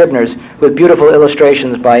by Scribner's, with beautiful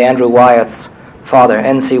illustrations by Andrew Wyeth's father,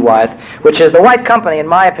 N.C. Wyeth, which is The White Company, in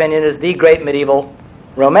my opinion, is the great medieval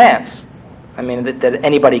romance. I mean, that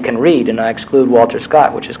anybody can read, and I exclude Walter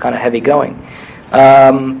Scott, which is kind of heavy-going.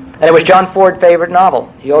 And it was John Ford's favorite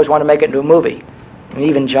novel. He always wanted to make it into a movie. And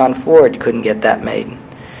even John Ford couldn't get that made.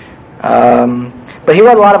 But he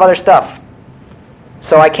wrote a lot of other stuff.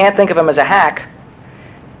 So I can't think of him as a hack.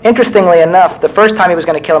 Interestingly enough, the first time he was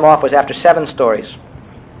going to kill him off was after 7 stories.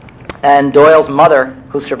 And Doyle's mother,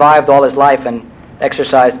 who survived all his life and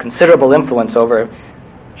exercised considerable influence over him,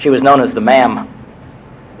 she was known as the Ma'am.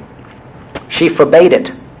 She forbade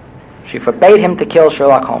it. She forbade him to kill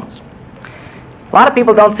Sherlock Holmes. A lot of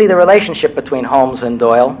people don't see the relationship between Holmes and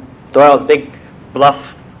Doyle. Doyle's big,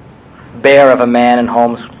 bluff bear of a man, and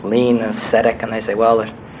Holmes lean and ascetic, and they say, well,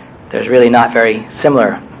 there's really not very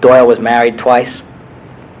similar. Doyle was married twice.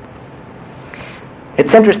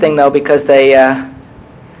 It's interesting, though, because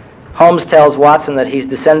Holmes tells Watson that he's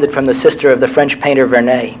descended from the sister of the French painter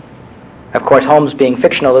Vernet. Of course, Holmes, being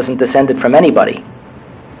fictional, isn't descended from anybody.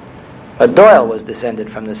 But Doyle was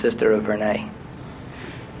descended from the sister of Vernet.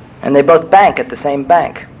 And they both bank at the same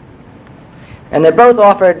bank. And they're both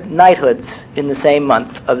offered knighthoods in the same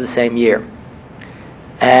month of the same year.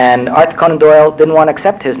 And Arthur Conan Doyle didn't want to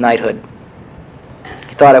accept his knighthood.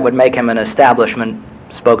 He thought it would make him an establishment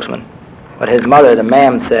spokesman. But his mother, the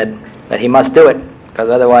Ma'am, said that he must do it,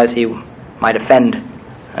 because otherwise he might offend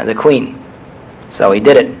the Queen. So he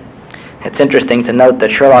did it. It's interesting to note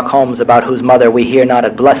that Sherlock Holmes, about whose mother we hear not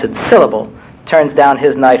a blessed syllable, turns down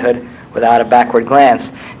his knighthood without a backward glance.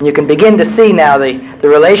 And you can begin to see now the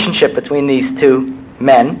relationship between these two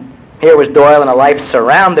men. Here was Doyle in a life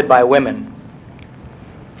surrounded by women,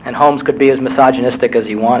 and Holmes could be as misogynistic as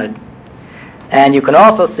he wanted. And you can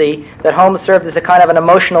also see that Holmes served as a kind of an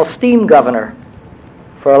emotional steam governor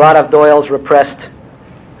for a lot of Doyle's repressed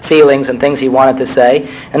feelings and things he wanted to say,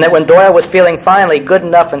 and that when Doyle was feeling finally good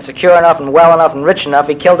enough and secure enough and well enough and rich enough,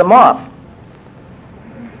 he killed him off.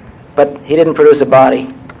 But he didn't produce a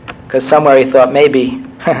body, because somewhere he thought, maybe,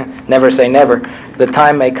 never say never, the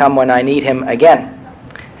time may come when I need him again.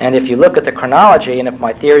 And if you look at the chronology, and if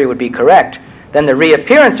my theory would be correct, then the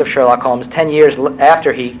reappearance of Sherlock Holmes 10 years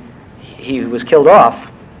after he was killed off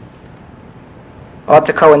ought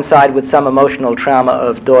to coincide with some emotional trauma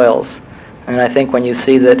of Doyle's. And I think when you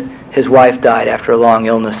see that his wife died after a long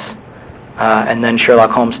illness, and then Sherlock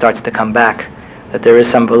Holmes starts to come back, that there is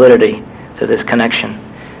some validity to this connection.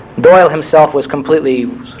 Doyle himself was completely,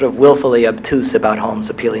 sort of willfully obtuse about Holmes'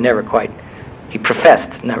 appeal. He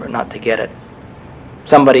professed never not to get it.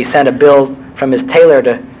 Somebody sent a bill from his tailor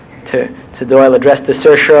to Doyle addressed to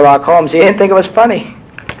Sir Sherlock Holmes. He didn't think it was funny.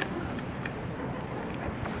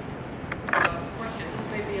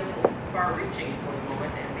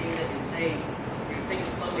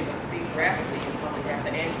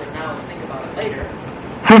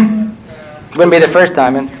 Wouldn't be the first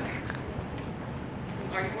time. Are you going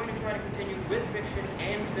to try to continue with fiction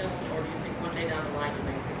and film, or do you think one day down the line you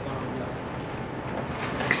may pick one or the other?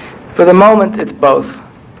 For the moment, it's both.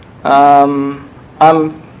 I'm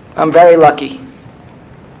very lucky.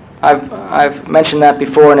 I've mentioned that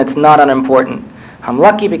before, and it's not unimportant. I'm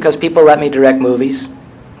lucky because people let me direct movies,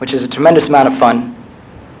 which is a tremendous amount of fun.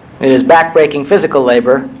 It is back-breaking physical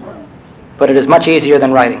labor, but it is much easier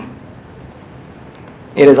than writing.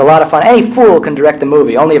 It is a lot of fun. Any fool can direct a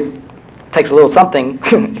movie, only if it takes a little something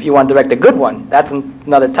if you want to direct a good one. That's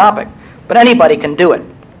another topic. But anybody can do it.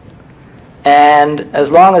 And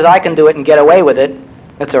as long as I can do it and get away with it,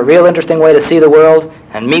 it's a real interesting way to see the world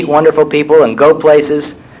and meet wonderful people and go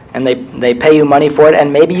places, and they pay you money for it,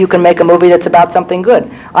 and maybe you can make a movie that's about something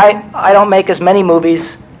good. I don't make as many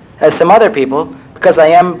movies as some other people because I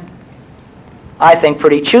am, I think,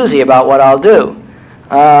 pretty choosy about what I'll do.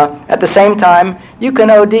 At the same time, you can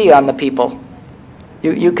OD on the people.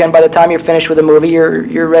 You can, by the time you're finished with a movie,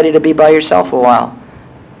 you're ready to be by yourself a while.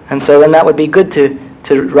 And so then that would be good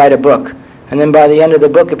to write a book. And then by the end of the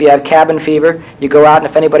book, if you have cabin fever, you go out, and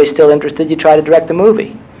if anybody's still interested, you try to direct the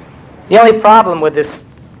movie. The only problem with this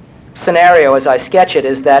scenario as I sketch it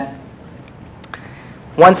is that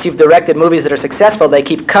once you've directed movies that are successful, they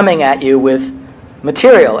keep coming at you with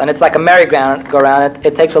material, and it's like a merry-go-round.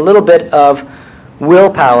 It takes a little bit of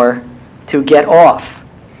willpower to get off,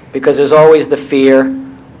 because there's always the fear,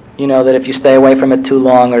 that if you stay away from it too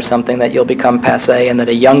long or something, that you'll become passé, and that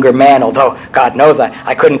a younger man, although God knows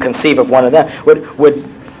I couldn't conceive of one of them, would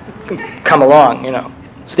come along.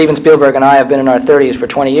 Steven Spielberg and I have been in our 30s for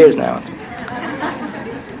 20 years now. Did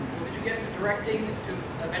you get into directing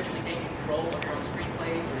to eventually gain control of your own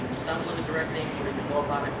screenplays, or did you stumble into directing, or did you go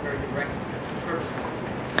about it very direct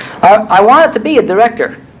purposefully? I wanted to be a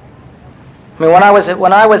director. I mean, when I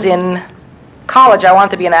was in college, I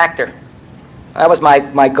wanted to be an actor. That was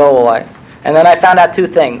my goal. And then I found out two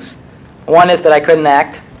things. One is that I couldn't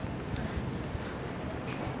act.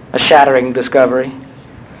 A shattering discovery.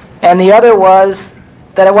 And the other was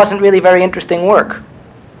that it wasn't really very interesting work.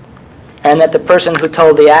 And that the person who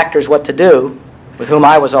told the actors what to do, with whom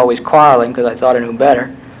I was always quarreling because I thought I knew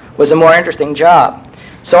better, was a more interesting job.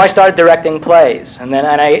 So I started directing plays. And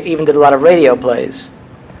I even did a lot of radio plays,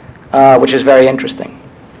 which is very interesting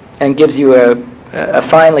and gives you a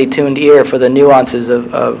finely tuned ear for the nuances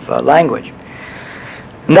of language.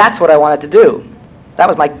 And that's what I wanted to do. That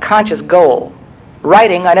was my conscious goal.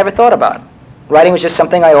 Writing, I never thought about. Writing was just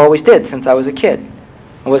something I always did since I was a kid.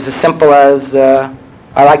 It was as simple as I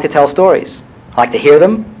like to tell stories. I like to hear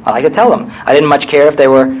them. I like to tell them. I didn't much care if they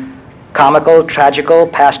were comical, tragical,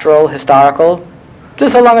 pastoral, historical,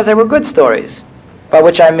 just so long as they were good stories. By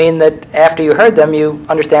which I mean that after you heard them, you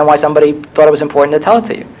understand why somebody thought it was important to tell it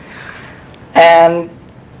to you. And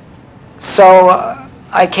so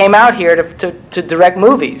I came out here to direct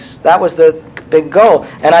movies. That was the big goal.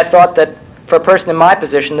 And I thought that for a person in my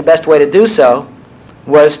position, the best way to do so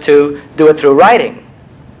was to do it through writing.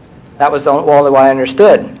 That was the only way I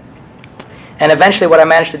understood. And eventually what I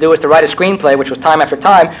managed to do was to write a screenplay, which was time after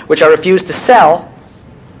time, which I refused to sell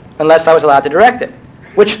unless I was allowed to direct it.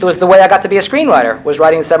 Which was the way I got to be a screenwriter, was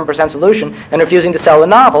writing the 7% Solution and refusing to sell the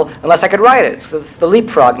novel unless I could write it. It's the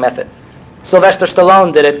leapfrog method. Sylvester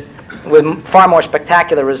Stallone did it with far more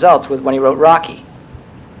spectacular results when he wrote Rocky.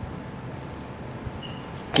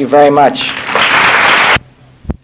 Thank you very much.